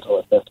environmental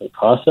assessment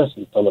process,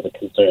 and some of the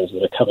concerns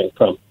that are coming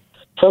from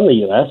the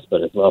U.S.,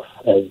 but as well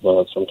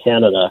as from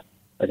Canada,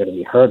 are going to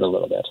be heard a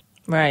little bit.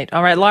 Right.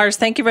 All right, Lars,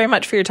 thank you very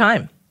much for your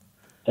time.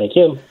 Thank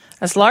you.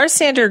 That's Lars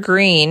Sander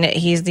Green.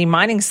 He's the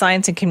Mining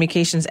Science and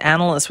Communications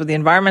Analyst with the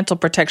environmental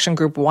protection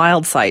group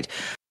WildSite.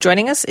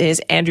 Joining us is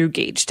Andrew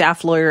Gage,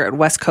 staff lawyer at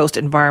West Coast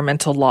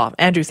Environmental Law.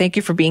 Andrew, thank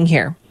you for being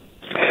here.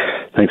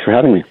 Thanks for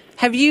having me.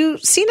 Have you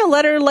seen a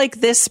letter like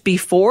this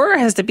before?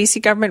 Has the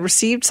BC government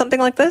received something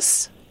like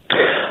this?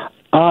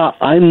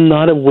 I'm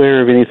not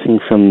aware of anything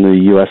from the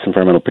U.S.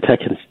 Environmental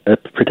Protection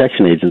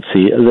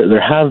Agency.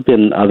 There have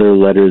been other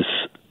letters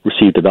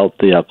received about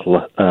the Elk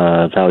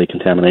Valley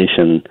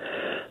contamination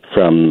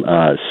from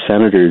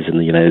senators in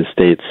the United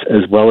States,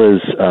 as well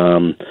as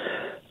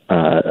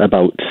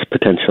about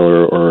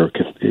potential or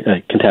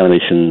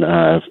contamination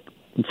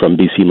from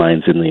BC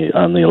mines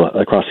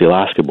across the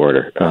Alaska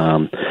border,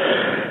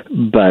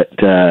 but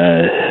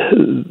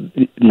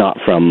not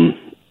from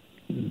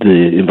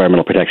the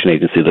Environmental Protection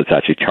Agency that's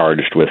actually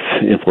charged with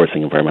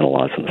enforcing environmental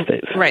laws in the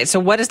states. Right. So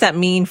what does that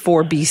mean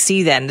for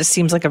BC then? This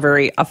seems like a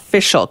very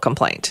official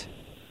complaint.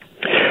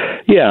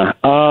 Yeah.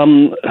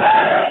 Well,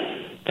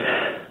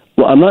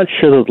 I'm not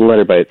sure that the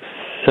letter by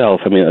itself,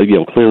 I mean,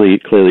 clearly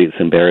it's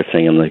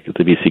embarrassing, and the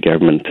BC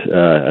government,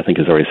 I think,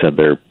 has already said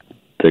they're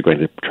going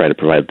to try to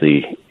provide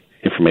the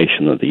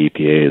information that the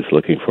EPA is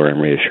looking for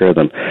and reassure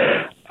them.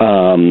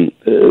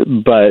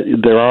 But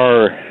there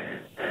are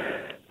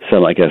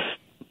some, I guess,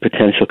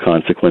 potential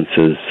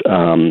consequences.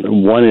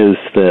 One is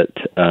that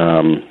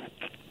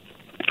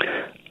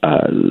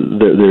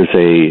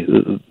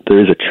there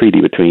is a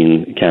treaty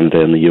between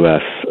Canada and the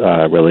U.S.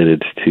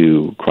 Related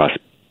to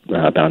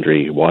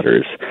cross-boundary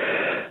waters,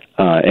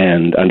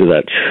 and under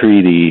that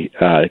treaty,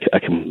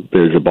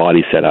 there's a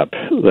body set up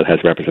that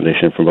has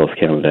representation from both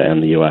Canada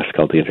and the U.S.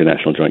 called the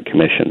International Joint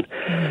Commission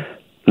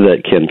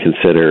that can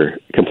consider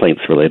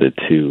complaints related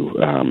to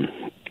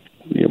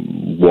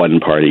one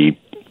party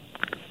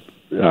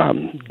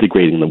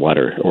degrading the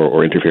water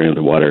or interfering with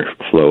the water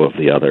flow of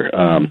the other.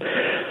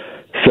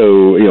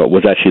 So, it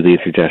was actually the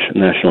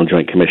International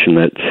Joint Commission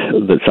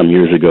that some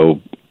years ago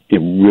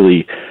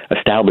really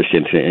established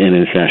in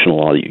international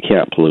law that you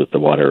can't pollute the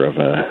water of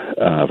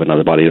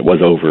another body. It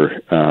was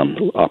over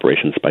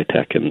operations by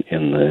Teck in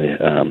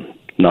the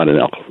not in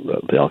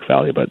the Elk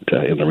Valley, but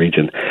in the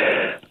region.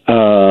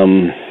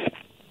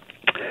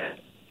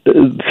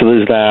 So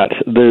there's that.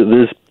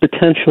 There's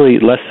potentially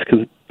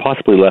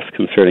possibly less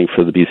concerning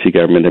for the BC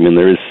government. I mean,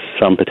 there is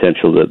some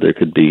potential that there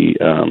could be,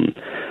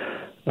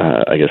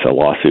 I guess, a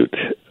lawsuit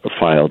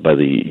filed by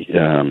the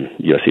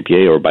U.S.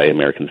 EPA or by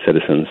American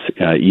citizens,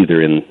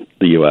 either in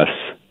the U.S.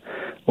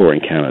 or in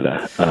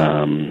Canada.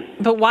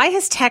 But why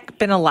has Teck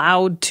been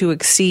allowed to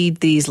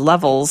exceed these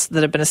levels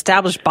that have been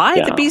established by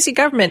the BC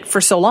government for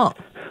so long?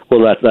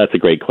 Well, that's a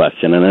great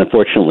question, and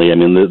unfortunately, I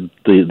mean,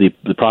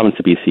 the province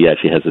of BC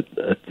actually has an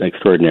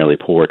extraordinarily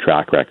poor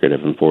track record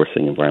of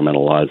enforcing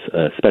environmental laws,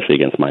 especially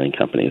against mining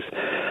companies.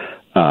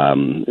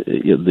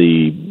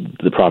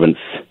 The province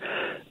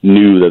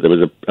knew that there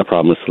was a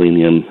problem with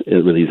selenium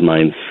with these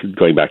mines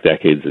going back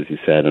decades, as you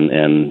said,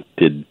 and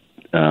did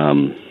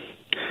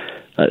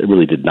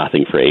really did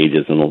nothing for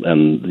ages.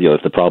 And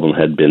if the problem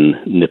had been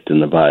nipped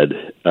in the bud,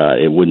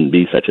 it wouldn't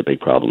be such a big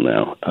problem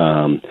now.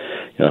 An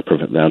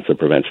ounce of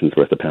prevention is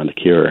worth a pound of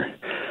cure.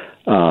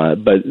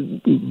 But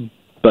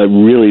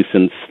really,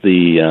 since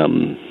the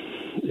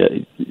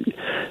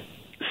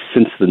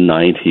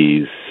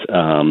 90s,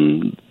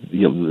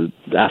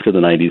 after the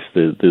 90s,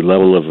 the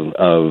level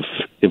of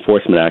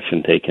enforcement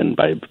action taken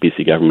by the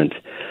BC government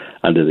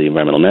under the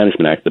Environmental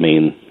Management Act, the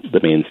main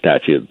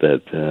statute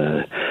that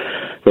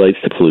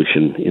relates to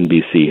pollution in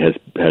BC, has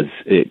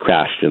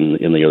crashed in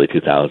the early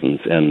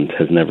 2000s and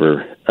has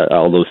never,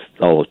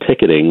 all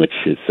ticketing, which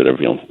is sort of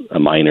a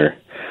minor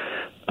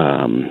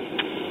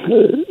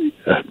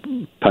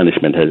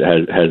punishment,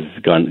 has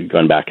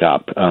gone back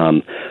up.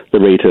 The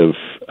rate of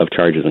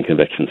charges and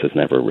convictions has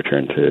never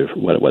returned to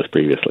what it was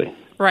previously.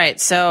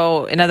 Right.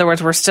 So, in other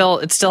words,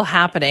 it's still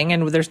happening,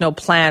 and there's no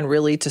plan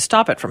really to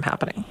stop it from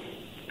happening.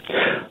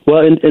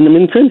 Well, in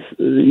terms,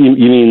 you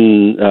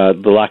mean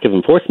the lack of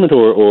enforcement,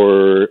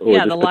 or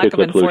yeah, the lack of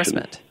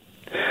enforcement.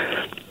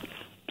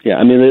 Yeah,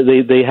 I mean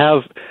they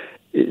have.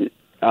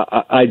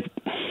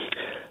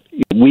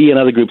 We and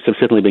other groups have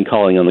certainly been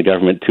calling on the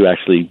government to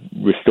actually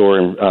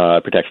restore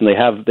protection. They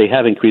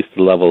have increased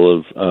the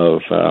level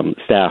of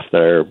staff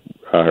that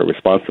are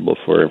responsible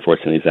for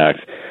enforcing these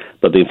acts,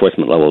 but the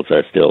enforcement levels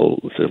are still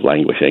sort of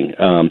languishing.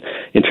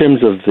 In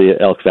terms of the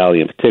Elk Valley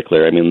in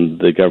particular, I mean,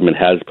 the government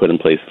has put in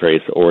place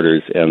various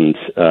orders and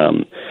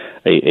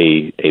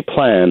a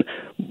plan,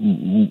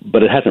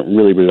 but it hasn't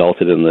really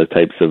resulted in the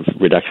types of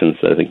reductions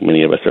that I think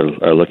many of us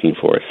are looking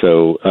for.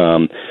 So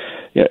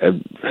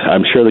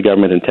I'm sure the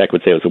government and tech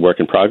would say it was a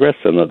work in progress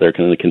and that they're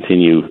going to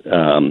continue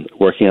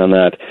working on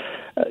that.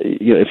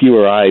 If you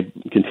or I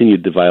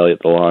continued to violate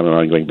the law on an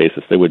ongoing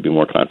basis, there would be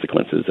more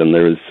consequences. And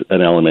there is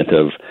an element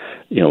of,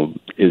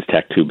 is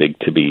tech too big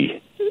to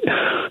be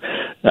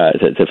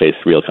to face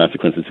real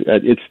consequences?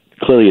 It's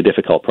clearly a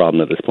difficult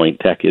problem at this point.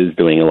 Tech is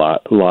doing a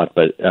lot,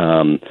 but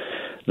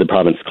the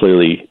province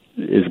clearly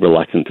is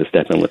reluctant to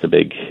step in with a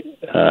big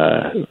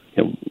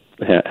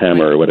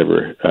hammer or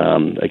whatever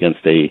against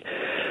a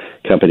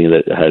company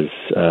that has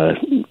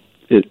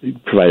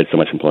provided so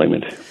much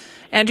employment.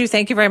 Andrew,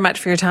 thank you very much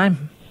for your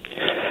time.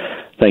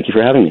 Thank you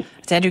for having me.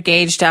 It's Andrew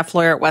Gage, staff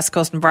lawyer at West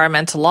Coast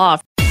Environmental Law.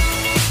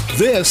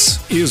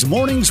 This is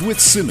Mornings with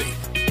Simi.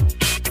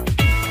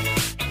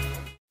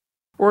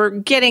 We're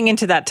getting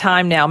into that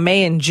time now.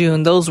 May and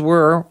June, those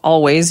were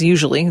always,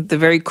 usually, the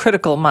very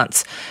critical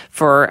months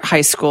for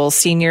high school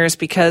seniors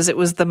because it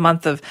was the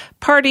month of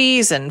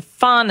parties and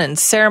fun and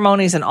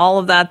ceremonies and all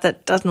of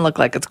that doesn't look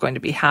like it's going to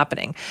be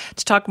happening.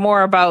 To talk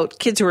more about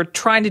kids who are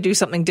trying to do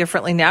something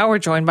differently now, we're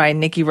joined by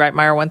Nikki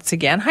Reitmeyer once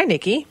again. Hi,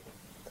 Nikki.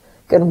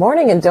 Good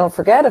morning, and don't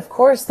forget, of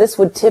course, this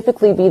would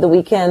typically be the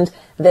weekend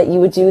that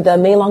you would do the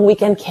May-long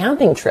weekend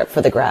camping trip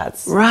for the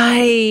grads.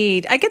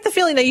 Right. I get the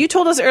feeling that you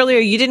told us earlier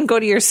you didn't go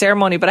to your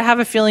ceremony, but I have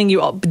a feeling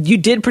you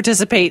did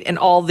participate in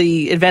all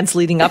the events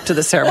leading up to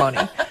the ceremony.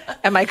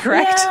 Am I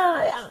correct?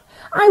 Yeah,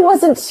 I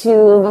wasn't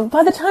too.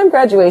 By the time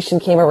graduation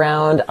came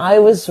around, I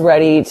was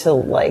ready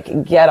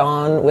to, get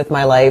on with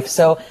my life.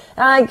 So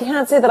I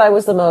can't say that I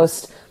was the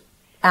most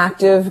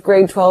active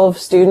grade 12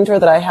 student or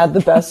that I had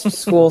the best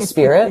school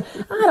spirit.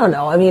 I don't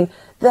know. I mean,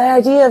 the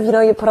idea of,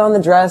 you put on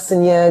the dress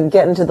and you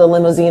get into the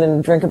limousine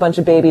and drink a bunch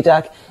of baby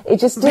duck, it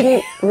just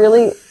didn't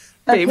really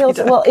appeal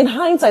to, well, in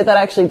hindsight, that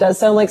actually does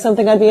sound like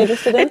something I'd be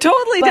interested in. It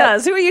totally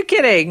does. Who are you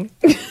kidding?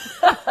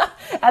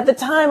 At the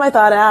time, I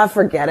thought,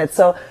 forget it.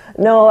 So,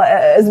 no,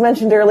 as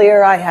mentioned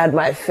earlier, I had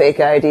my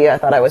fake ID. I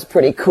thought I was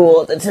pretty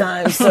cool at the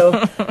time.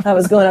 So I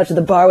was going out to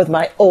the bar with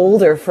my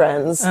older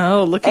friends.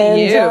 Oh, look at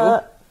you.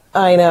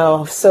 I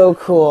know, so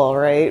cool,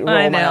 right?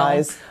 I know. My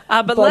eyes.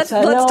 But let's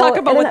talk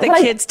about what the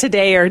kids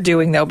today are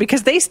doing, though,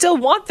 because they still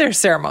want their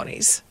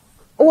ceremonies.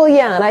 Well,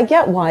 yeah, and I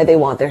get why they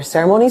want their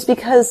ceremonies,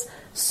 because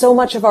so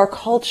much of our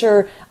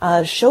culture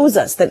shows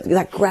us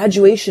that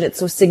graduation, it's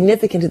so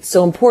significant, it's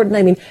so important.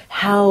 I mean,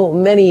 how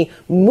many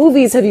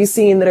movies have you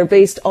seen that are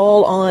based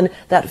all on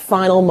that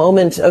final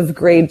moment of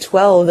grade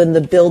 12 and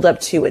the build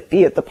up to it,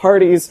 be it the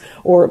parties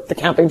or the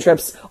camping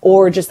trips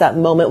or just that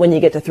moment when you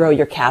get to throw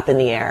your cap in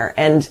the air?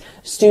 And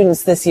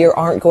students this year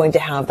aren't going to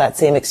have that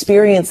same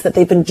experience that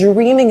they've been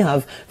dreaming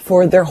of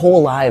for their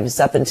whole lives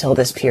up until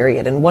this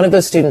period. And one of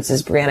those students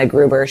is Brianna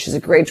Gruber. She's a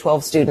grade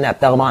 12 student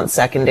at Belmont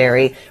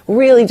Secondary.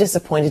 Really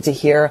disappointed to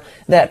hear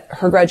that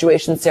her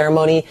graduation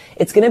ceremony,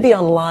 it's going to be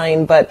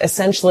online, but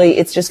essentially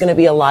it's just going to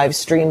be a live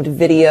streamed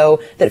video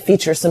that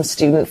features some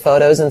student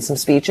photos and some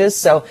speeches.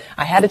 So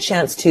I had a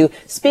chance to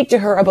speak to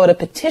her about a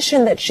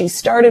petition that she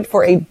started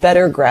for a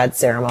better grad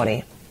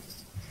ceremony.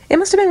 It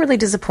must have been really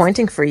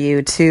disappointing for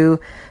you to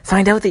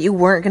find out that you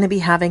weren't going to be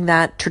having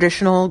that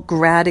traditional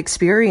grad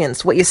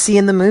experience, what you see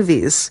in the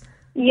movies.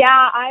 Yeah,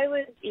 I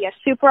was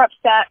super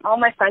upset. All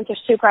my friends are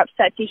super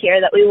upset to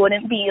hear that we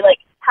wouldn't be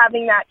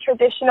having that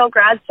traditional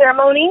grad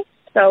ceremony.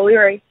 So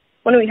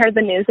when we heard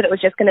the news that it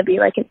was just going to be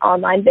an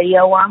online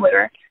video one, we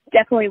were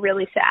definitely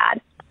really sad.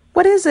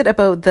 What is it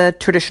about the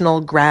traditional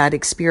grad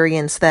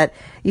experience that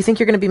you think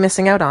you're going to be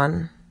missing out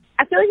on?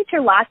 I feel like it's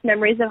your last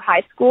memories of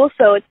high school,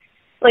 so it's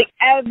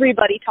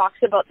everybody talks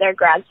about their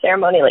grad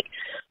ceremony.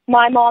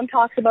 My mom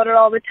talks about it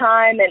all the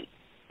time, and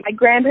my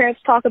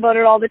grandparents talk about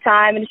it all the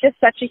time, and it's just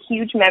such a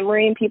huge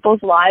memory in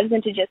people's lives,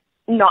 and to just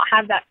not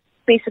have that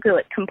basically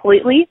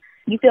completely,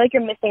 you feel like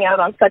you're missing out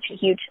on such a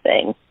huge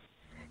thing.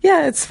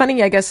 Yeah, it's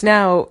funny, I guess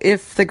now,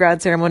 if the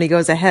grad ceremony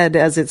goes ahead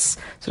as it's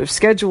sort of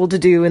scheduled to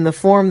do in the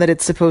form that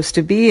it's supposed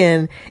to be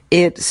in,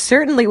 it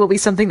certainly will be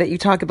something that you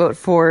talk about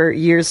for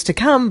years to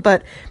come,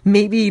 but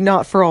maybe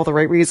not for all the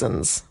right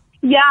reasons.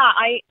 Yeah,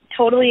 I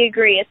totally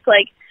agree. It's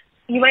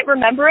you might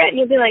remember it and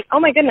you'll be like, oh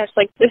my goodness,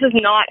 this is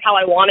not how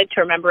I wanted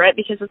to remember it,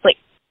 because it's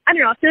I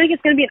don't know, I feel like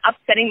it's going to be an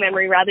upsetting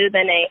memory rather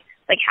than a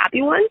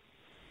happy one.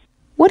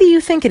 What do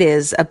you think it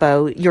is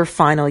about your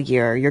final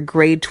year, your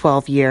grade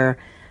 12 year,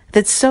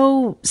 that's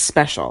so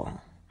special?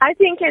 I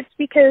think it's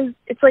because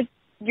it's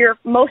your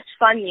most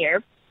fun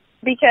year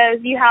because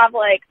you have,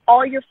 like,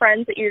 all your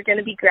friends that you're going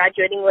to be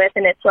graduating with,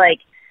 and it's, like,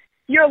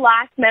 your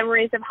last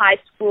memories of high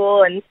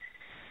school, and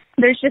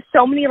there's just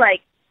so many,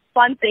 like,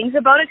 fun things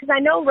about it, because I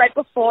know right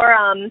before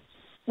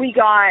we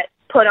got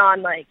put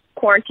on, like,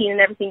 quarantine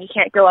and everything, you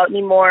can't go out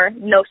anymore,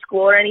 no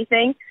school or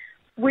anything,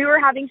 we were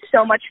having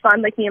so much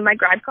fun, like, me and my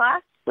grad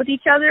class with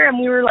each other, and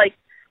we were, like,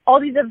 all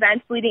these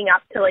events leading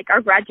up to, like,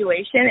 our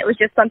graduation. It was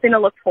just something to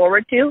look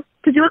forward to,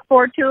 because you look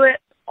forward to it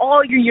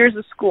all your years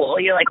of school.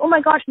 You're like, oh my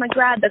gosh, my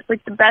grad, that's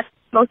like the best,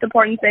 most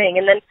important thing.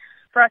 And then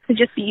for us to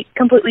just be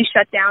completely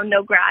shut down,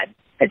 no grad,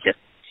 it's just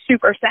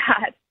super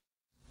sad.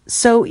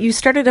 So you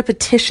started a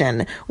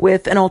petition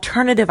with an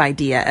alternative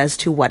idea as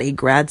to what a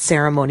grad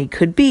ceremony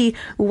could be.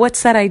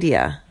 What's that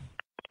idea?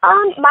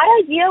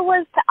 My idea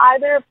was to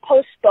either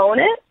postpone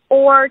it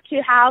or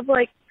to have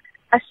like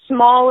a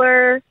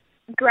smaller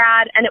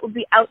grad, and it would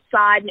be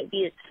outside, and it'd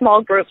be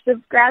small groups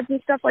of grads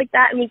and stuff like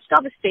that, and we'd still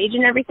have a stage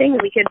and everything,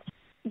 and we could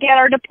get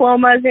our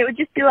diplomas. It would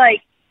just be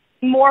like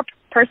more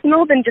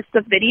personal than just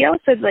the video,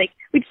 so like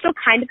we'd still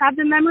kind of have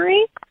the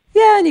memory.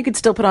 Yeah, and you could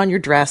still put on your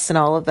dress and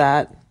all of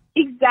that.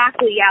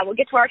 Exactly, yeah. We'll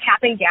get to our cap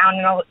and gown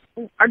and all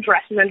our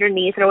dresses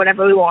underneath or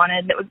whatever we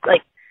wanted. It was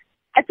like,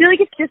 I feel like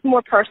it's just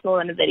more personal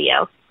than a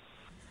video.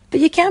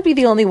 But you can't be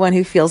the only one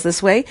who feels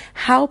this way.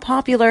 How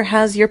popular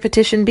has your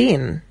petition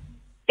been?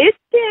 It's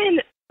been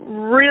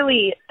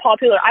really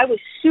popular. I was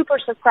super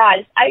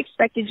surprised. I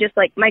expected just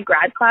like my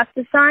grad class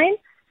to sign,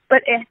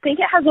 but I think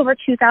it has over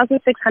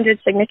 2,600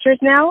 signatures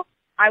now.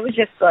 I was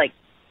just like,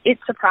 it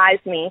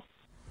surprised me.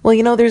 Well,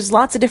 you know, there's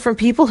lots of different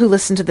people who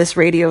listen to this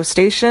radio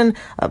station,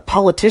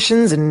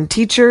 politicians and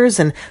teachers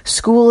and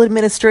school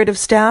administrative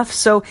staff.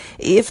 So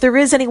if there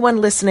is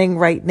anyone listening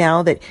right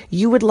now that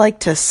you would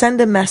like to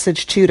send a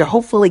message to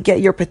hopefully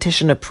get your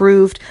petition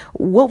approved,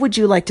 what would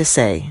you like to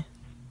say?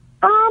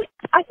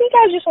 I think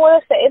I just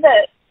want to say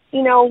that,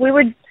 you know,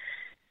 because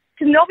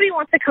nobody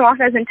wants to come off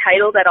as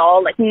entitled at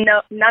all, like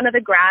none of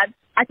the grads.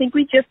 I think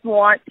we just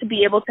want to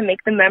be able to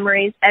make the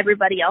memories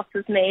everybody else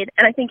has made.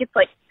 And I think it's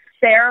like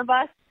fair of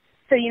us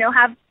to, you know,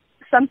 have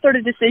some sort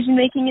of decision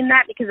making in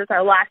that because it's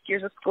our last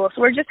years of school.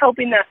 So we're just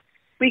hoping that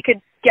we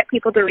could get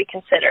people to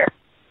reconsider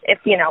if,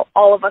 you know,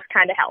 all of us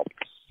kind of help.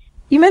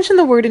 You mentioned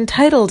the word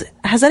entitled.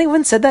 Has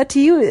anyone said that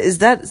to you? Is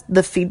that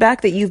the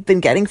feedback that you've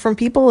been getting from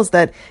people? Is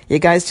that you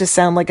guys just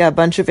sound like a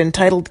bunch of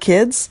entitled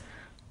kids?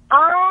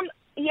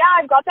 Yeah,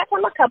 I've got that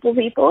from a couple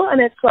people, and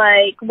it's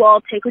like,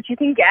 well, take what you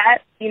can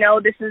get. You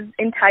know, this is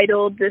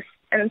entitled, this,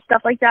 and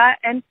stuff like that.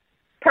 And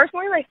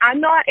personally, like,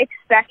 I'm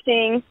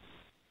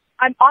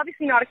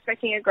obviously not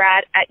expecting a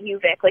grad at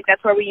UVic. Like,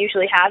 that's where we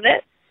usually have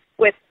it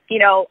with, you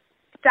know,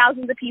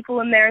 thousands of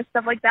people in there and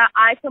stuff like that.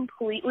 I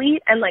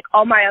completely, and like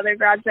all my other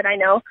grads that I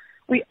know,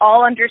 we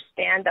all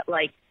understand that,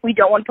 like, we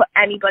don't want to put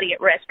anybody at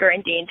risk or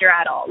in danger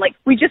at all. Like,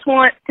 we just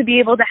want to be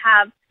able to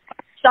have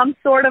some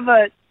sort of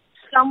a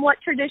somewhat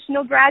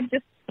traditional grad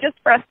just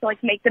for us to, like,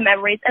 make the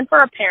memories and for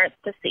our parents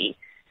to see.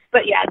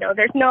 But yeah, no,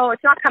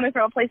 it's not coming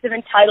from a place of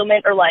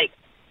entitlement or like,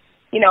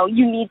 you know,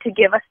 you need to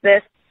give us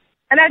this.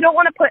 And I don't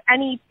want to put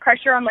any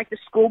pressure on, like, the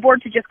school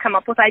board to just come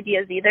up with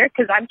ideas either,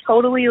 because I'm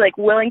totally, like,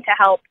 willing to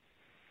help.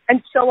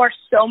 And so are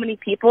so many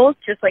people,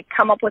 just, like,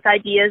 come up with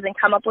ideas and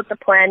come up with the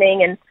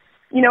planning. And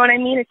you know what I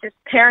mean? It's just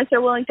parents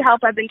are willing to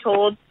help, I've been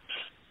told.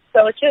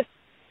 So it's just,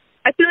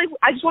 I feel like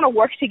I just want to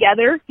work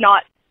together,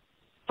 not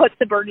put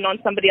the burden on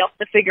somebody else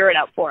to figure it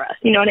out for us.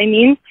 You know what I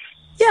mean?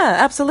 Yeah,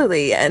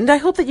 absolutely. And I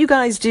hope that you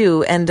guys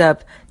do end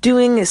up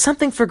doing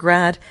something for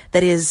grad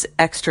that is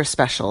extra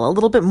special, a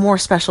little bit more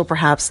special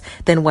perhaps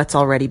than what's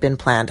already been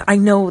planned. I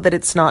know that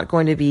it's not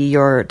going to be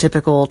your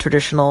typical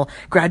traditional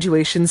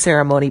graduation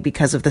ceremony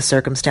because of the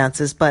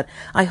circumstances, but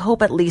I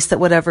hope at least that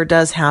whatever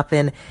does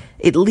happen,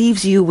 it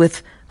leaves you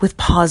with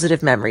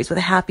positive memories, with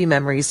happy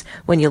memories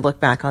when you look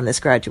back on this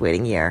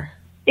graduating year.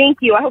 Thank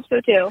you. I hope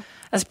so too.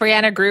 That's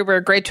Brianna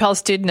Gruber, grade 12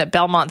 student at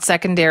Belmont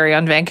Secondary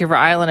on Vancouver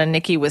Island, and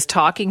Nikki was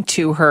talking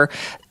to her.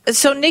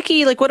 So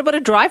Nikki, like, what about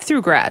a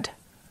drive-through grad?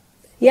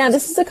 Yeah,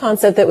 this is a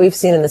concept that we've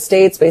seen in the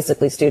States.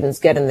 Basically, students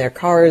get in their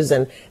cars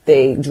and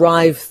they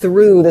drive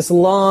through this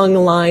long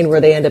line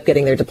where they end up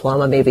getting their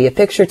diploma, maybe a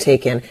picture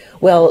taken.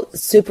 Well,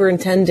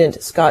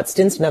 Superintendent Scott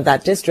Stinson of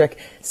that district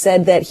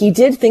said that he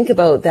did think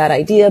about that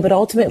idea, but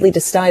ultimately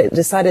decided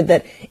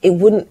that it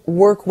wouldn't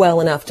work well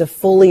enough to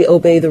fully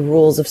obey the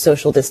rules of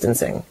social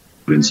distancing.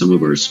 In some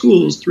of our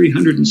schools,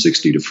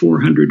 360 to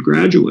 400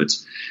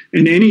 graduates.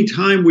 And any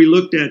time we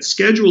looked at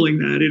scheduling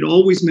that, it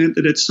always meant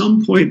that at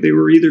some point they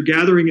were either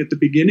gathering at the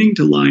beginning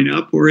to line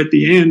up or at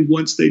the end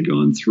once they'd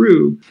gone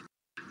through.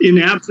 In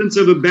absence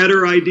of a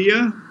better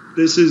idea,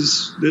 this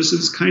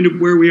is kind of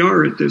where we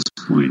are at this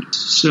point.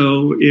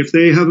 So if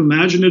they have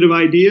imaginative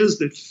ideas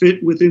that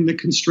fit within the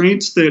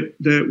constraints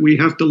that we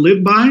have to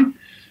live by,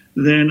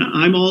 then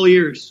I'm all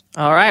ears.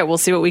 All right, we'll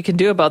see what we can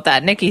do about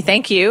that. Nikki,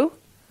 thank you.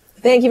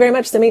 Thank you very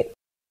much, Simi.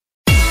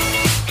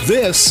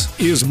 This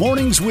is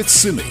Mornings with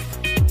Simi.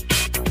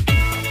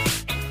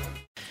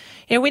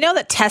 We know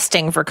that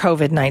testing for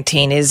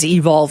COVID-19 is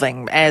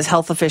evolving as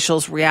health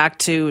officials react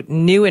to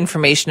new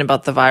information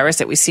about the virus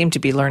that we seem to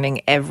be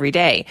learning every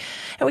day.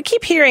 And we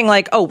keep hearing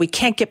we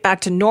can't get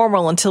back to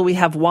normal until we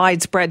have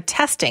widespread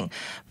testing.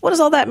 What does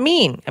all that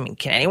mean?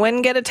 Can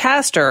anyone get a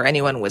test or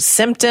anyone with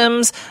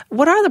symptoms?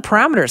 What are the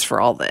parameters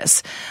for all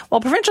this?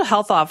 Well, Provincial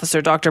Health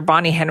Officer Dr.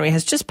 Bonnie Henry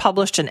has just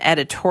published an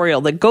editorial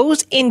that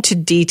goes into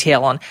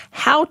detail on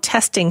how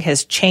testing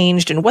has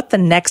changed and what the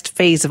next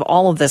phase of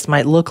all of this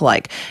might look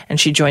like. And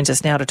she joins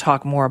us now to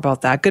talk more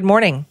about that. Good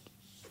morning.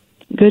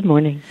 Good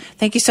morning.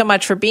 Thank you so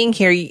much for being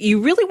here.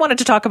 You really wanted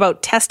to talk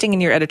about testing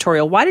in your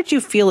editorial. Why did you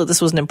feel that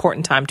this was an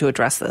important time to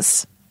address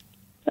this?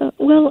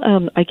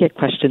 I get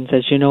questions,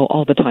 as you know,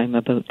 all the time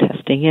about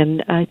testing,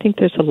 and I think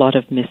there's a lot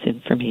of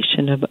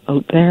misinformation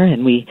out there,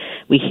 and we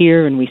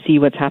hear and we see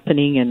what's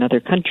happening in other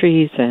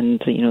countries and,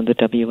 the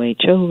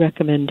WHO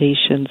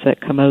recommendations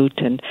that come out,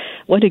 and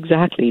what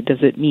exactly does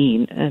it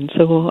mean? And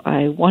so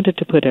I wanted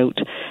to put out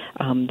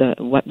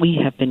what we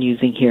have been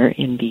using here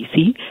in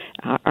BC,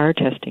 our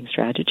testing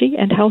strategy,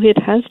 and how it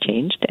has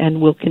changed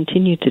and will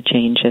continue to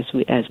change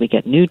as we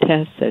get new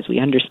tests, as we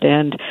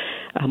understand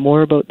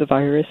more about the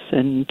virus,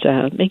 and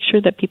make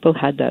sure that people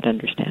had that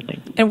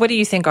understanding. And what do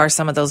you think are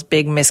some of those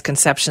big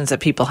misconceptions that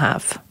people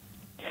have?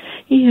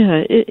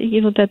 Yeah,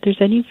 that there's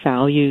any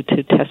value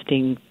to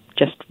testing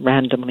just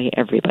randomly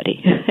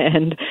everybody.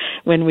 And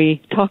when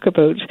we talk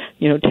about,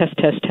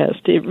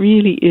 test, it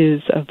really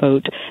is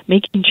about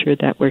making sure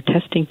that we're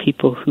testing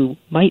people who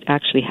might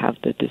actually have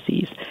the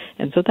disease.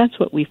 And so that's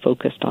what we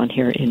focused on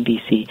here in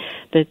BC.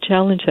 The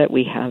challenge that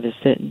we have is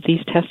that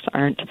these tests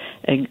aren't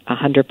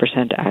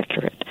 100%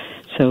 accurate.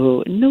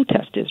 So no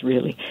test is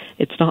really.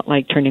 It's not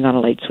like turning on a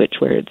light switch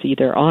where it's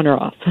either on or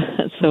off.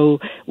 So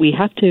we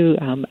have to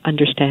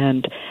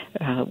understand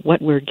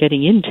what we're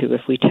getting into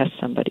if we test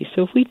somebody.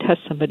 So if we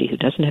test somebody who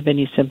doesn't have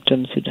any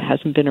symptoms, who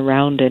hasn't been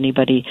around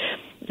anybody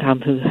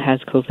who has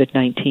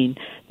COVID-19,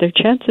 their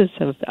chances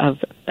of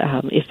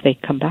if they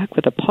come back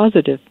with a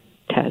positive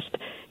test,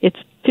 it's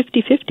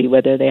 50-50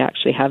 whether they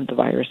actually have the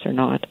virus or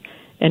not.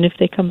 And if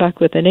they come back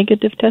with a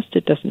negative test,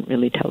 it doesn't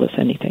really tell us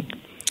anything.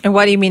 And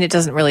why do you mean it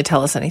doesn't really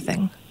tell us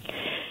anything?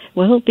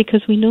 Well,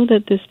 because we know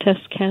that this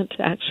test can't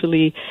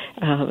actually,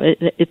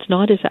 it's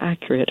not as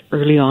accurate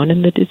early on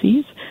in the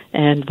disease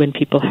and when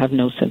people have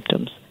no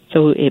symptoms.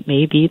 So it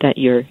may be that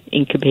you're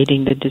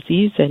incubating the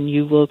disease and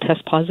you will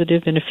test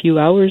positive in a few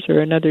hours or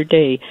another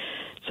day.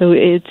 So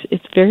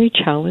it's very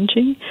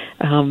challenging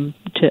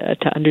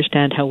to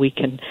understand how we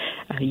can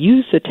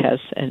use the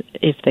test and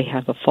if they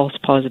have a false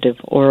positive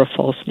or a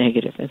false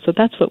negative. And so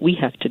that's what we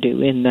have to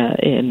do in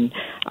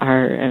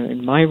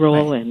my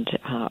role and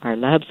our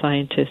lab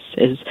scientists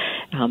is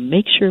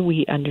make sure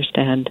we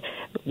understand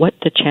what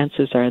the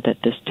chances are that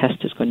this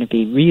test is going to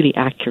be really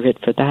accurate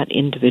for that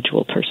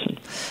individual person.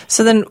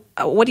 So then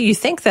what do you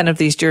think then of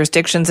these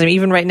jurisdictions, and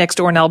even right next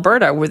door in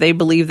Alberta, where they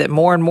believe that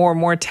more and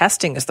more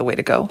testing is the way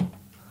to go?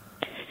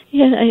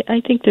 Yeah,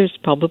 I think there's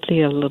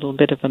probably a little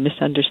bit of a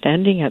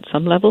misunderstanding at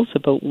some levels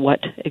about what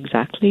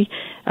exactly.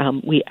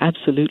 We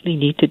absolutely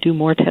need to do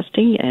more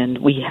testing, and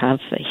we have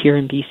here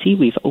in BC,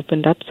 we've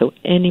opened up so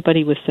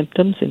anybody with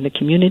symptoms in the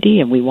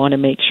community, and we want to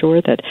make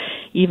sure that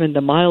even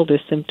the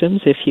mildest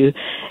symptoms, if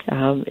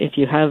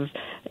you have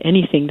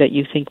anything that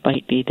you think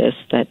might be this,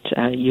 that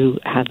you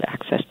have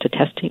access to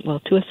testing,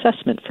 to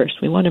assessment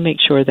first. We want to make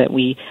sure that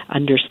we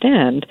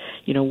understand,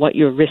 what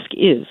your risk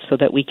is so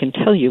that we can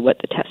tell you what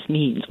the test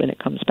means when it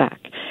comes back.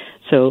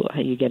 So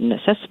you get an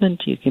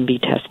assessment, you can be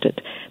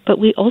tested. But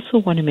we also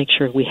want to make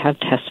sure we have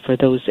tests for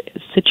those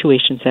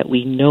situations that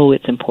we know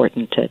it's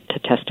important to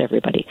test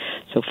everybody.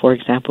 So, for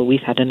example,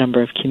 we've had a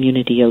number of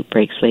community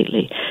outbreaks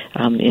lately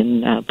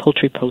in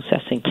poultry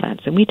processing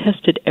plants, and we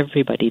tested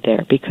everybody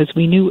there because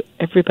we knew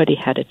everybody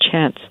had a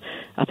chance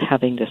of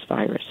having this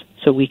virus.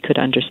 So we could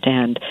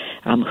understand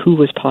who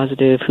was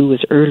positive, who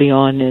was early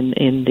on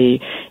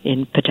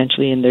in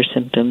potentially in their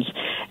symptoms,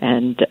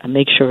 and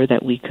make sure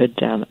that we could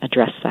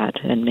address that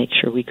and make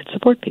sure we could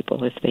support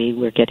people if they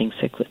were getting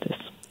sick with this.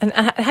 And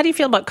how do you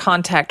feel about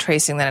contact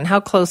tracing then, and how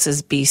close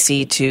is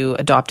BC to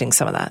adopting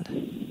some of that?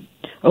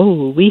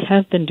 Oh, we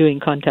have been doing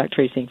contact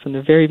tracing from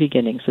the very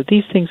beginning, so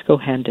these things go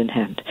hand in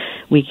hand.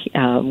 We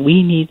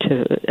need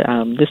to,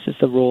 this is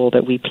the role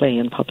that we play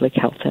in public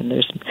health, and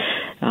there's,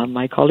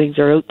 my colleagues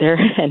are out there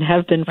and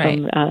have been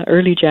from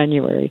early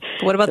January.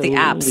 But what about the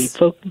apps?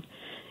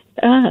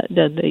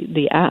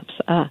 The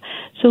apps.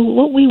 So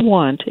what we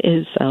want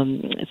is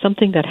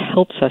something that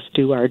helps us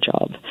do our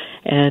job.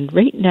 And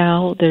right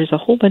now, there's a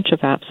whole bunch of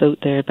apps out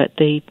there, but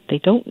they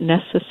don't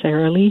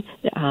necessarily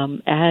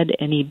add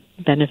any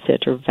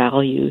benefit or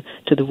value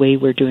to the way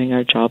we're doing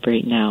our job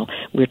right now.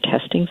 We're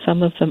testing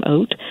some of them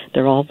out.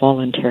 They're all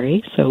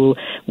voluntary. So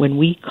when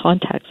we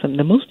contact them,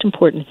 the most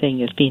important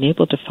thing is being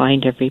able to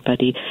find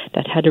everybody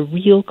that had a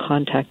real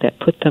contact that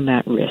put them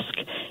at risk.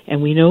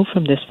 And we know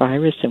from this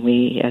virus, and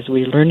as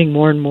we're learning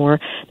more and more,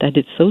 that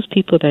it's those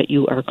people that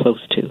you are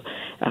close to,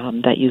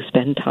 that you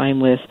spend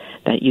time with,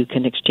 that you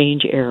can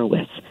exchange air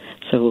with.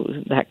 So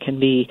that can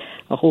be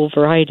a whole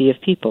variety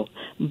of people.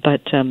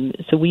 But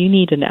so we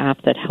need an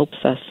app that helps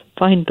us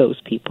find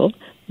those people.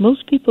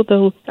 Most people,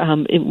 though,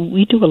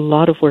 we do a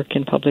lot of work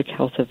in public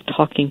health of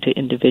talking to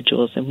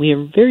individuals, and we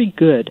are very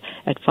good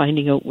at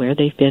finding out where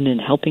they've been and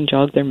helping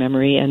jog their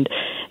memory. And,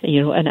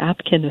 an app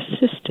can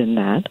assist in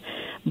that.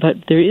 But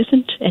there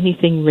isn't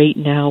anything right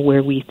now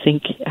where we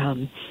think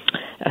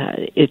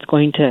it's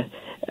going to,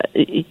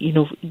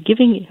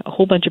 giving a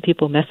whole bunch of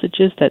people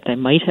messages that they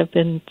might have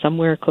been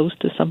somewhere close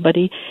to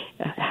somebody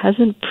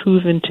hasn't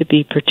proven to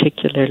be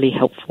particularly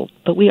helpful.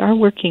 But we are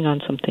working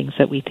on some things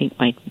that we think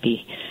might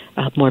be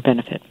more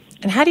benefit.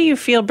 And how do you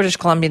feel British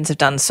Columbians have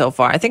done so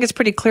far? I think it's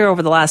pretty clear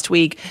over the last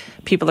week,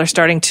 people are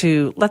starting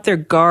to let their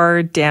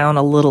guard down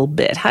a little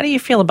bit. How do you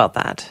feel about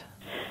that?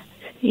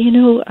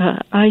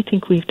 I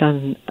think we've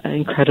done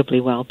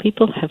incredibly well.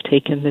 People have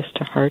taken this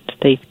to heart.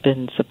 They've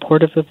been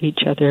supportive of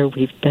each other.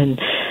 We've been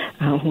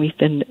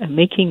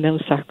making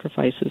those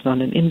sacrifices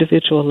on an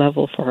individual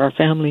level for our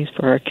families,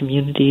 for our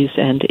communities,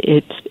 and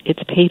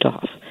it's paid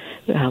off.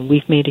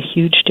 We've made a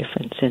huge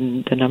difference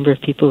in the number of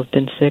people who have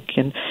been sick,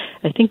 and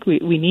I think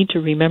we need to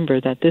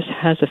remember that this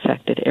has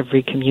affected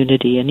every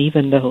community, and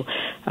even though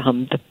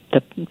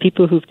the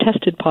people who've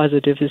tested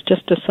positive is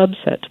just a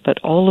subset, but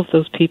all of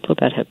those people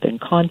that have been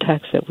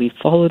contacts that we've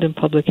followed in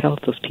public health,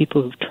 those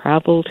people who've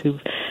traveled,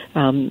 who've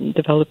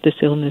developed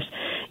this illness,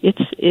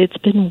 it's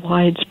been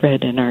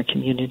widespread in our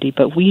community,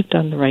 but we've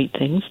done the right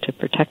things to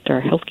protect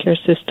our healthcare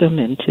system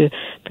and to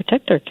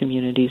protect our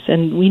communities,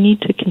 and we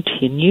need to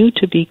continue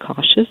to be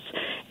cautious.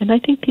 And I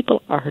think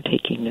people are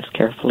taking this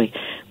carefully.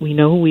 We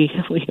know we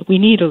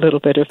need a little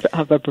bit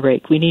of a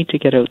break. We need to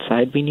get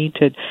outside. We need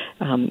to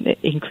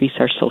increase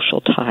our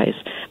social ties.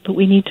 But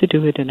we need to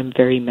do it in a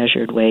very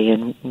measured way.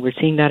 And we're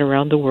seeing that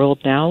around the world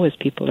now as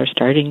people are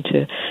starting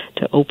to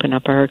open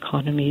up our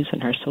economies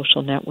and our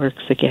social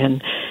networks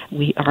again.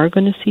 We are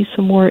going to see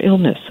some more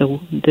illness.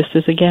 So this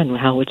is, again,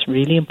 how it's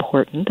really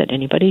important that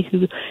anybody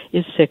who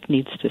is sick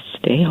needs to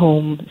stay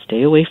home,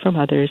 stay away from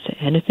others.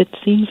 And if it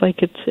seems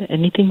like it's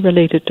anything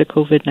related to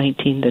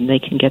COVID-19, then they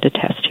can get a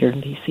test here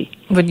in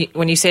BC.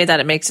 When you say that,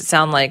 it makes it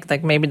sound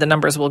like maybe the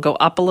numbers will go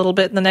up a little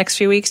bit in the next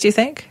few weeks, do you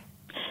think?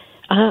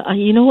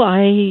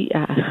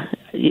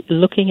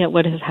 Looking at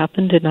what has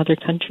happened in other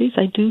countries,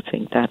 I do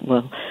think that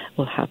will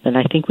happen.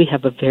 I think we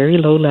have a very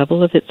low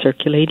level of it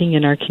circulating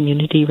in our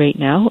community right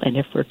now, and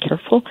if we're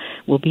careful,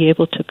 we'll be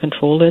able to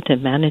control it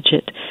and manage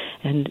it.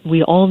 And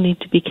we all need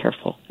to be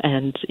careful.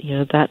 And,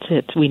 that's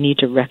it. We need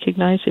to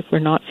recognize if we're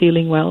not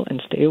feeling well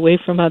and stay away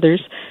from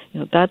others.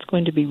 That's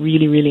going to be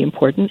really, really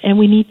important. And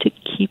we need to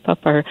keep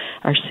up our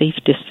safe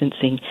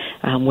distancing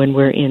when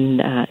we're in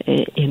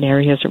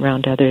areas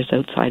around others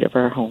outside of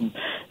our home.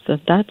 So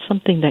that's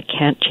something that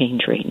can't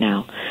change right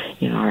now.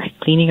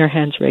 Cleaning our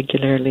hands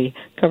regularly,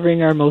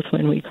 covering our mouth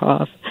when we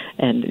cough,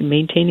 and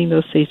maintaining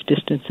those safe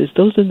distances.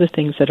 Those are the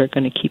things that are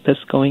going to keep us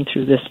going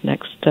through this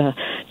next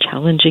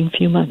challenging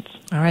few months.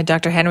 All right,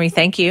 Dr. Henry,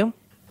 thank you.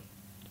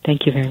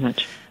 Thank you very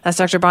much. That's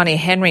Dr. Bonnie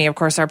Henry, of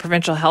course, our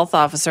provincial health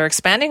officer,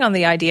 expanding on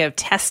the idea of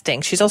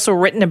testing. She's also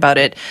written about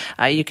it.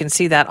 You can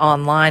see that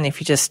online if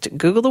you just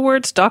Google the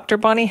words Dr.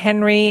 Bonnie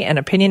Henry and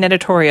opinion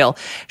editorial.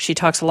 She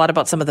talks a lot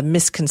about some of the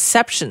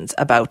misconceptions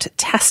about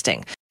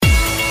testing.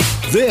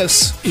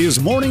 This is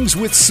Mornings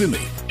with Simi.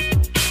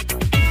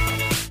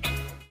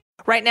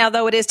 Right now,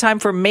 though, it is time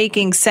for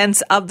Making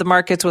Sense of the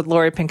Markets with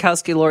Lori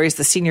Pinkowski. Lori is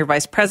the Senior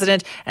Vice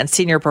President and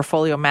Senior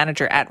Portfolio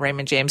Manager at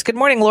Raymond James. Good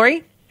morning,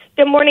 Lori.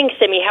 Good morning,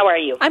 Simi. How are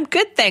you? I'm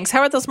good, thanks. How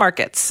are those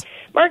markets?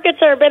 Markets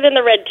are a bit in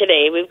the red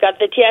today. We've got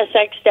the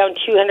TSX down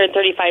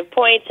 235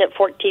 points at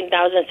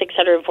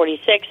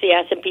 14,646. The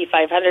S&P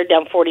 500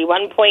 down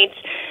 41 points.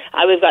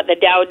 We've got the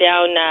Dow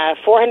down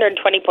 420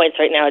 points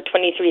right now at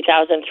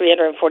 23,346.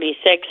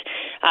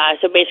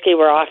 So basically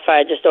we're off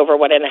just over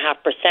 1.5%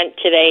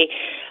 today.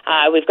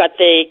 We've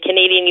got the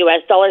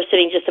Canadian-U.S. dollar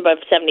sitting just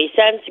above 70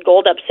 cents.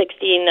 Gold up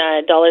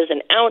 $16 an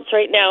ounce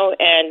right now.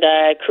 And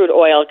crude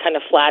oil kind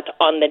of flat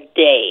on the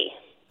day.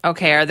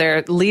 Okay, are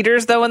there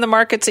leaders, though, in the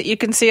markets that you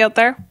can see out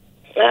there?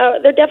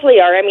 There definitely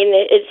are. I mean,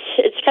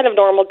 it's kind of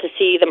normal to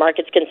see the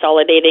markets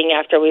consolidating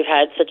after we've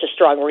had such a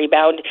strong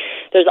rebound.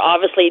 There's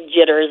obviously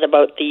jitters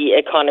about the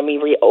economy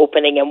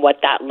reopening and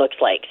what that looks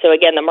like. So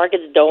again, the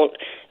markets don't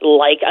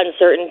like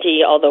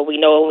uncertainty, although we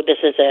know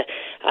this is a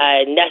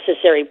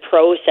necessary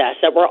process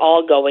that we're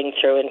all going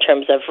through in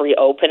terms of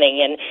reopening.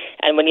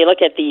 And when you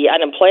look at the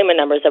unemployment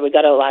numbers that we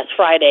got out last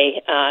Friday,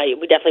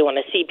 we definitely want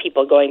to see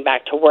people going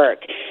back to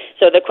work.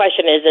 So the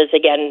question is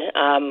again,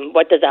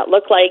 what does that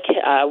look like?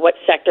 What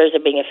sectors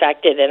are being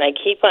affected? And I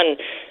keep on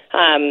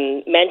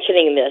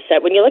mentioning this,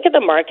 that when you look at the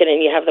market and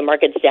you have the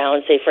markets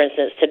down, say, for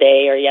instance,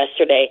 today or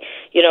yesterday,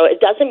 it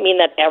doesn't mean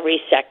that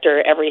every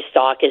sector, every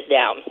stock is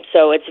down.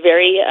 So it's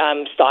very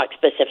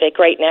stock-specific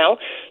right now.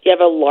 You have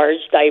a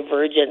large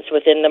divergence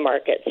within the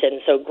markets. And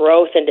so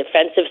growth and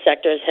defensive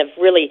sectors have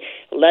really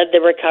led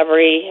the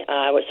recovery.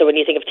 So when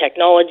you think of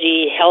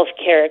technology,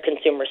 healthcare,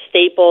 consumer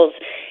staples,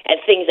 and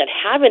things that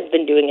haven't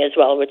been doing as as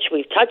well, which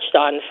we've touched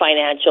on,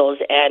 financials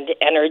and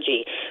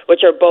energy,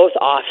 which are both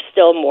off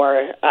still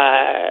more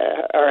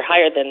or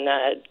higher than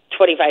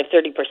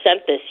 25-30%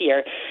 this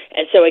year.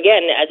 And so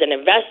again, as an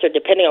investor,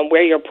 depending on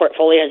where your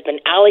portfolio has been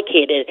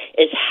allocated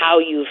is how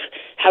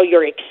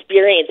your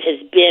experience has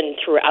been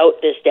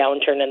throughout this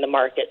downturn in the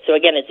market. So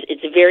again,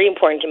 it's very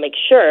important to make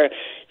sure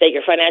that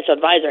your financial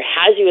advisor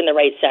has you in the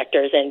right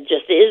sectors and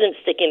just isn't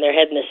sticking their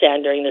head in the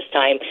sand during this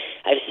time.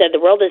 I've said the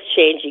world has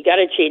changed. You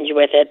got to change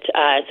with it.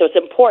 So it's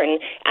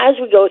important as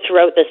we go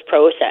throughout this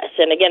process.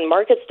 And again,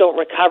 markets don't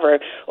recover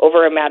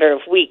over a matter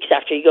of weeks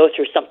after you go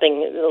through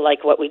something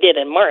like what we did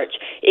in March.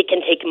 It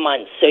can take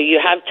months. So you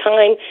have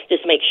time.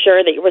 Just make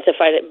sure that you're with the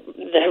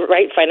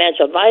right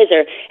financial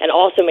advisor, and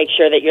also make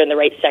sure that you're in the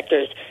right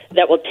sectors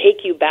that will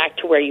take you back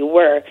to where you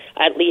were,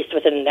 at least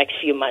within the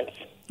next few months.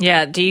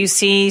 Yeah. Do you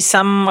see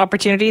some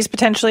opportunities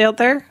potentially out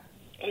there?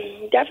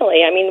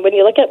 Definitely. I mean, when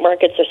you look at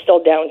markets, they're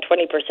still down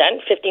 20%,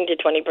 15 to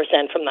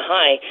 20% from the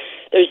high.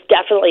 There's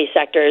definitely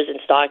sectors and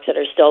stocks that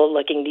are still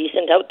looking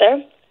decent out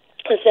there.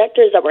 The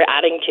sectors that we're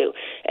adding to,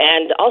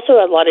 and also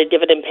a lot of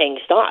dividend-paying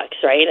stocks,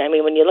 right? I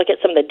mean, when you look at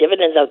some of the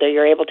dividends out there,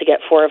 you're able to get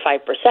 4 or 5%.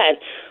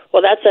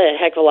 Well, that's a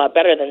heck of a lot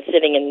better than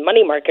sitting in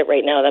money market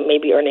right now that may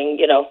be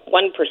earning, 1%.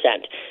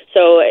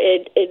 So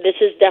this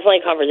is definitely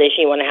a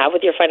conversation you want to have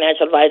with your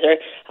financial advisor.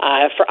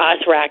 For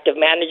us, we're active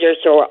managers,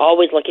 so we're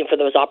always looking for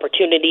those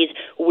opportunities.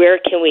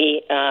 Where can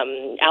we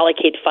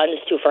allocate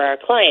funds to for our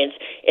clients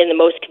in the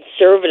most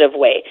conservative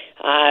way?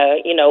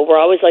 We're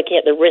always looking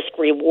at the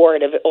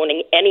risk-reward of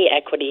owning any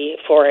equity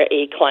for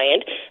a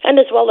client, and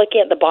as well looking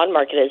at the bond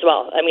market as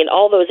well. I mean,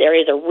 all those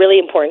areas are really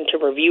important to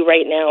review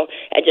right now,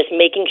 and just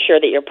making sure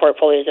that your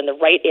portfolio is in the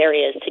right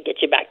areas to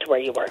get you back to where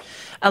you were.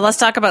 Let's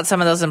talk about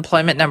some of those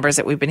employment numbers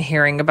that we've been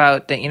hearing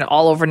about,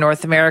 all over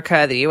North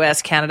America, the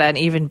U.S., Canada, and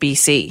even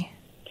BC.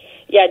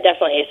 Yeah,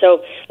 definitely.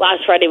 So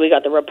last Friday we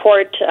got the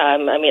report.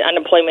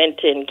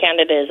 Unemployment in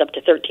Canada is up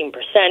to 13%,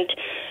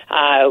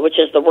 which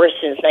is the worst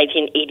since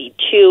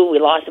 1982. We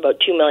lost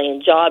about 2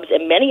 million jobs,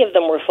 and many of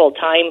them were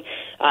full-time.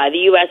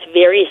 The U.S.,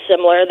 very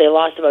similar. They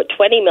lost about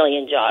 20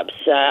 million jobs.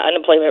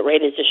 Unemployment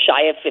rate is just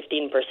shy of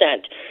 15%.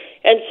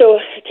 And so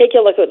take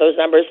a look at those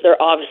numbers.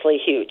 They're obviously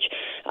huge.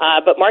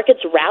 But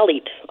markets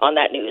rallied on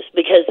that news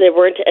because they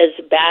weren't as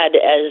bad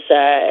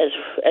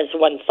as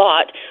one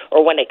thought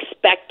or one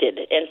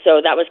expected. And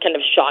so that was kind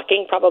of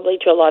shocking probably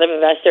to a lot of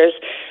investors.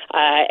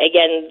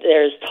 Again,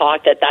 there's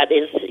talk that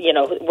is,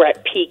 we're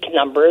at peak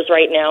numbers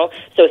right now,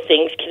 so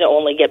things can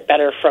only get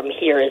better from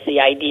here is the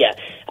idea.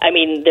 I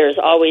mean, there's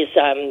always,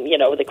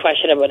 the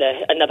question about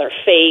another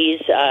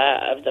phase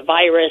of the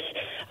virus,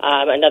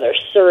 another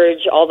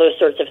surge, all those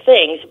sorts of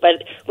things.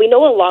 But we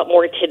know a lot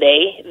more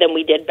today than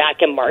we did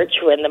back in March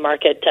when the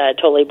market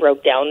totally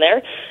broke down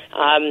there.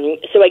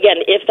 So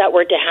again, if that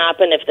were to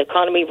happen, if the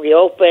economy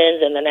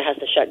reopens and then it has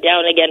to shut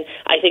down again,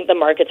 I think the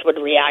markets would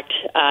react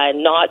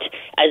not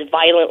as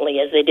violently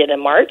as they did in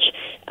March.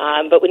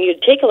 But when you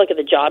take a look at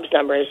the jobs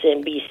numbers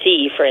in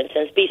BC, for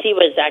instance, BC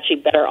was actually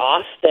better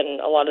off than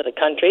a lot of the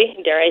country,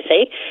 dare I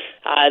say.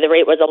 The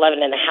rate was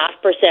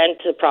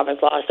 11.5%. The province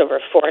lost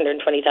over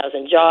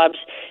 420,000 jobs.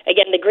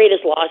 Again, the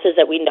greatest losses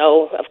that we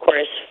know, of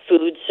course,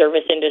 food,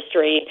 service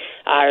industry,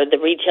 the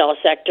retail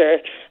sector.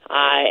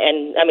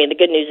 The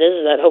good news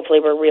is that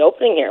hopefully we're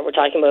reopening here. We're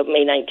talking about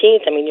May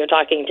 19th. I mean, you're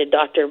talking to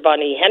Dr.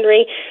 Bonnie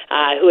Henry,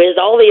 who has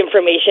all the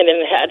information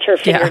at her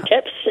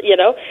fingertips,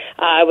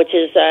 which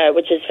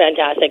is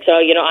fantastic. So,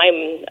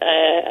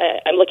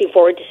 I'm looking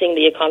forward to seeing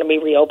the economy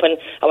reopen.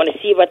 I want to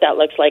see what that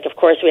looks like. Of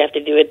course, we have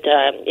to do it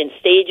in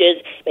stages,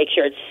 make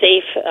sure it's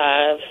safe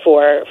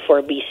for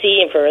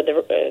BC and for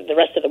the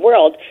rest of the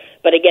world.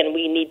 But again,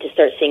 we need to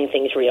start seeing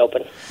things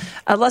reopen.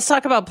 Let's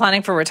talk about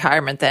planning for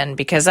retirement then,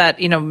 because that,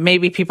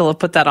 maybe people have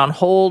put that on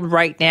hold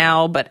right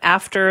now, but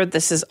after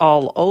this is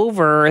all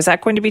over, is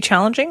that going to be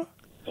challenging?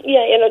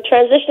 Yeah,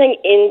 transitioning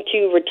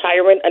into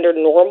retirement under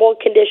normal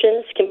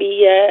conditions can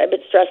be a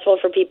bit stressful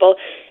for people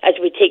as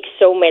we take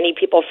so many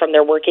people from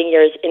their working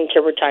years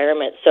into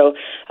retirement. So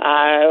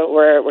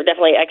we're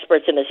definitely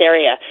experts in this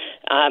area.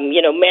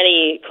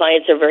 Many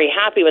clients are very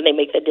happy when they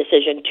make the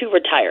decision to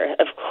retire.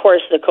 Of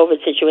course, the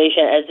COVID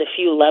situation adds a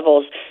few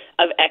levels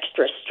of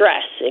extra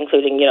stress,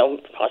 including,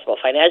 possible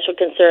financial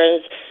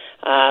concerns,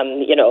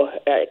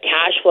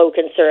 cash flow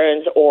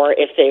concerns, or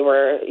if they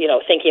were,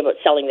 thinking about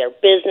selling their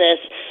business,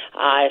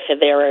 if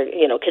they were,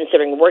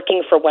 considering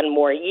working for one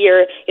more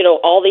year,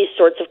 all these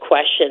sorts of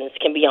questions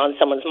can be on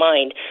someone's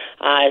mind.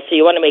 So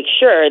you want to make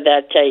sure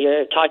that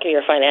you're talking to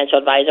your financial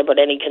advisor about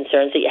any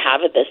concerns that you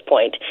have at this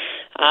point.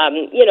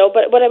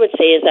 But what I would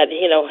say is that,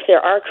 there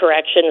are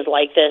corrections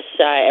like this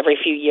every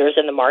few years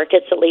in the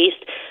markets, at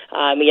least.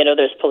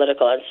 There's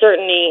political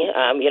uncertainty.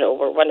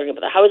 We're wondering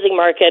about the housing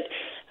market.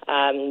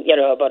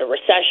 about a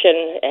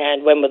recession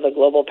and when will the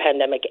global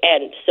pandemic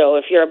end. So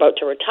if you're about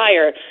to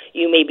retire,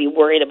 you may be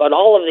worried about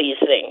all of these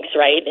things,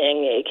 right?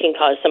 And it can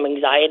cause some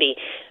anxiety.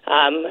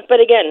 But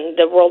again,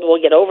 the world will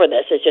get over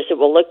this. It's just it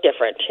will look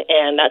different.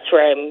 And that's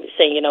where I'm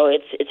saying,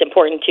 it's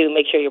important to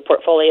make sure your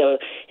portfolio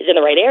is in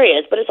the right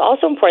areas, but it's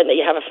also important that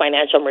you have a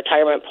financial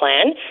retirement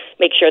plan.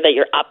 Make sure that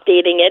you're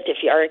updating it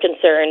if you are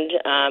concerned,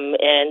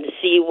 and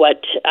see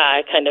what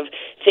kind of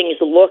things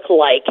look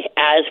like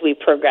as we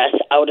progress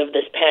out of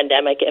this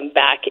pandemic and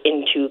back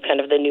into kind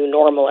of the new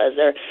normal, as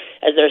they're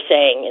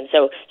saying. And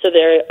so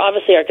there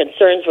obviously are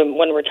concerns when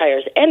one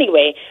retires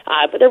anyway,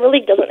 but there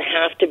really doesn't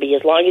have to be,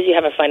 as long as you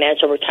have a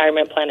financial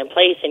retirement plan in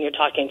place and you're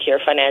talking to your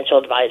financial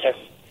advisor.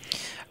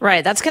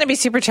 Right. That's going to be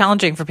super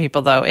challenging for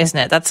people, though, isn't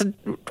it? That's a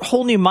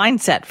whole new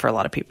mindset for a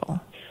lot of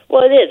people.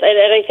 Well, it is.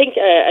 And I think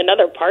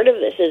another part of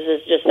this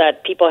is just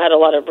that people had a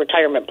lot of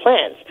retirement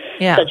plans,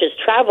 such as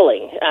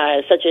traveling,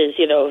 such as,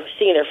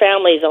 seeing their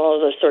families and all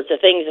of those sorts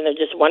of things, and they're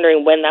just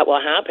wondering when that will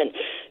happen.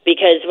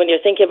 Because when you're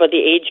thinking about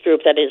the age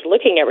group that is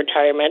looking at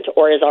retirement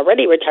or is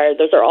already retired,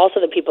 those are also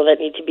the people that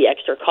need to be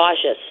extra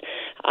cautious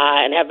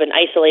and have been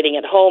isolating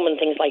at home and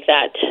things like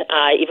that,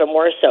 even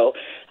more so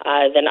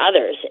than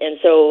others.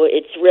 And so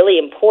it's really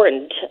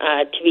important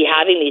to be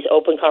having these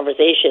open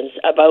conversations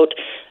about,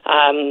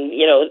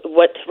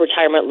 what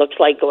retirement looks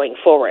like going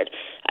forward.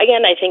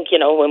 Again, I think,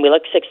 when we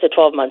look 6 to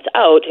 12 months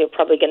out, we're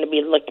probably going to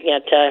be looking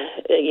at,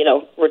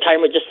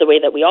 retirement just the way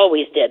that we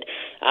always did.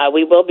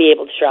 We will be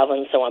able to travel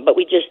and so on, but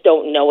we just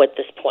don't know at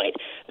this point.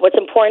 What's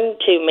important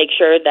to make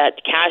sure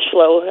that cash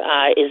flow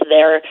is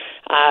there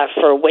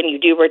for when you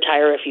do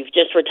retire, if you've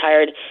just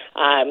retired,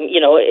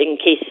 in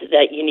case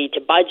that you need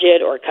to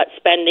budget or cut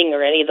spending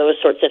or any of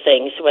those sorts of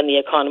things when the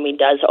economy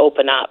does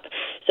open up.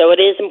 So it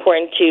is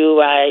important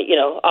to,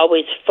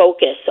 always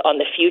focus on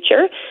the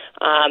future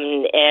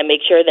and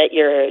make sure that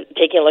you're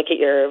taking a look at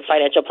your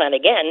financial plan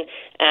again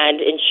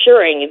and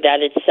ensuring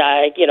that it's,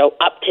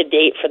 up to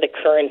date for the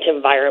current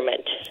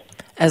environment.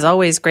 As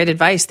always, great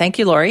advice. Thank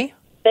you, Lori.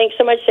 Thanks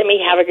so much, Simi.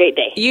 Have a great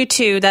day. You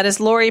too. That is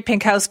Lori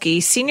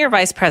Pinkowski, Senior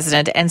Vice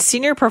President and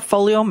Senior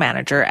Portfolio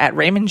Manager at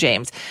Raymond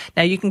James.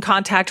 Now, you can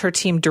contact her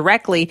team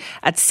directly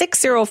at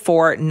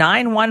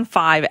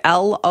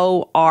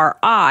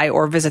 604-915-LORI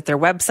or visit their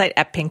website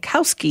at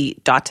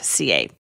pinkowski.ca.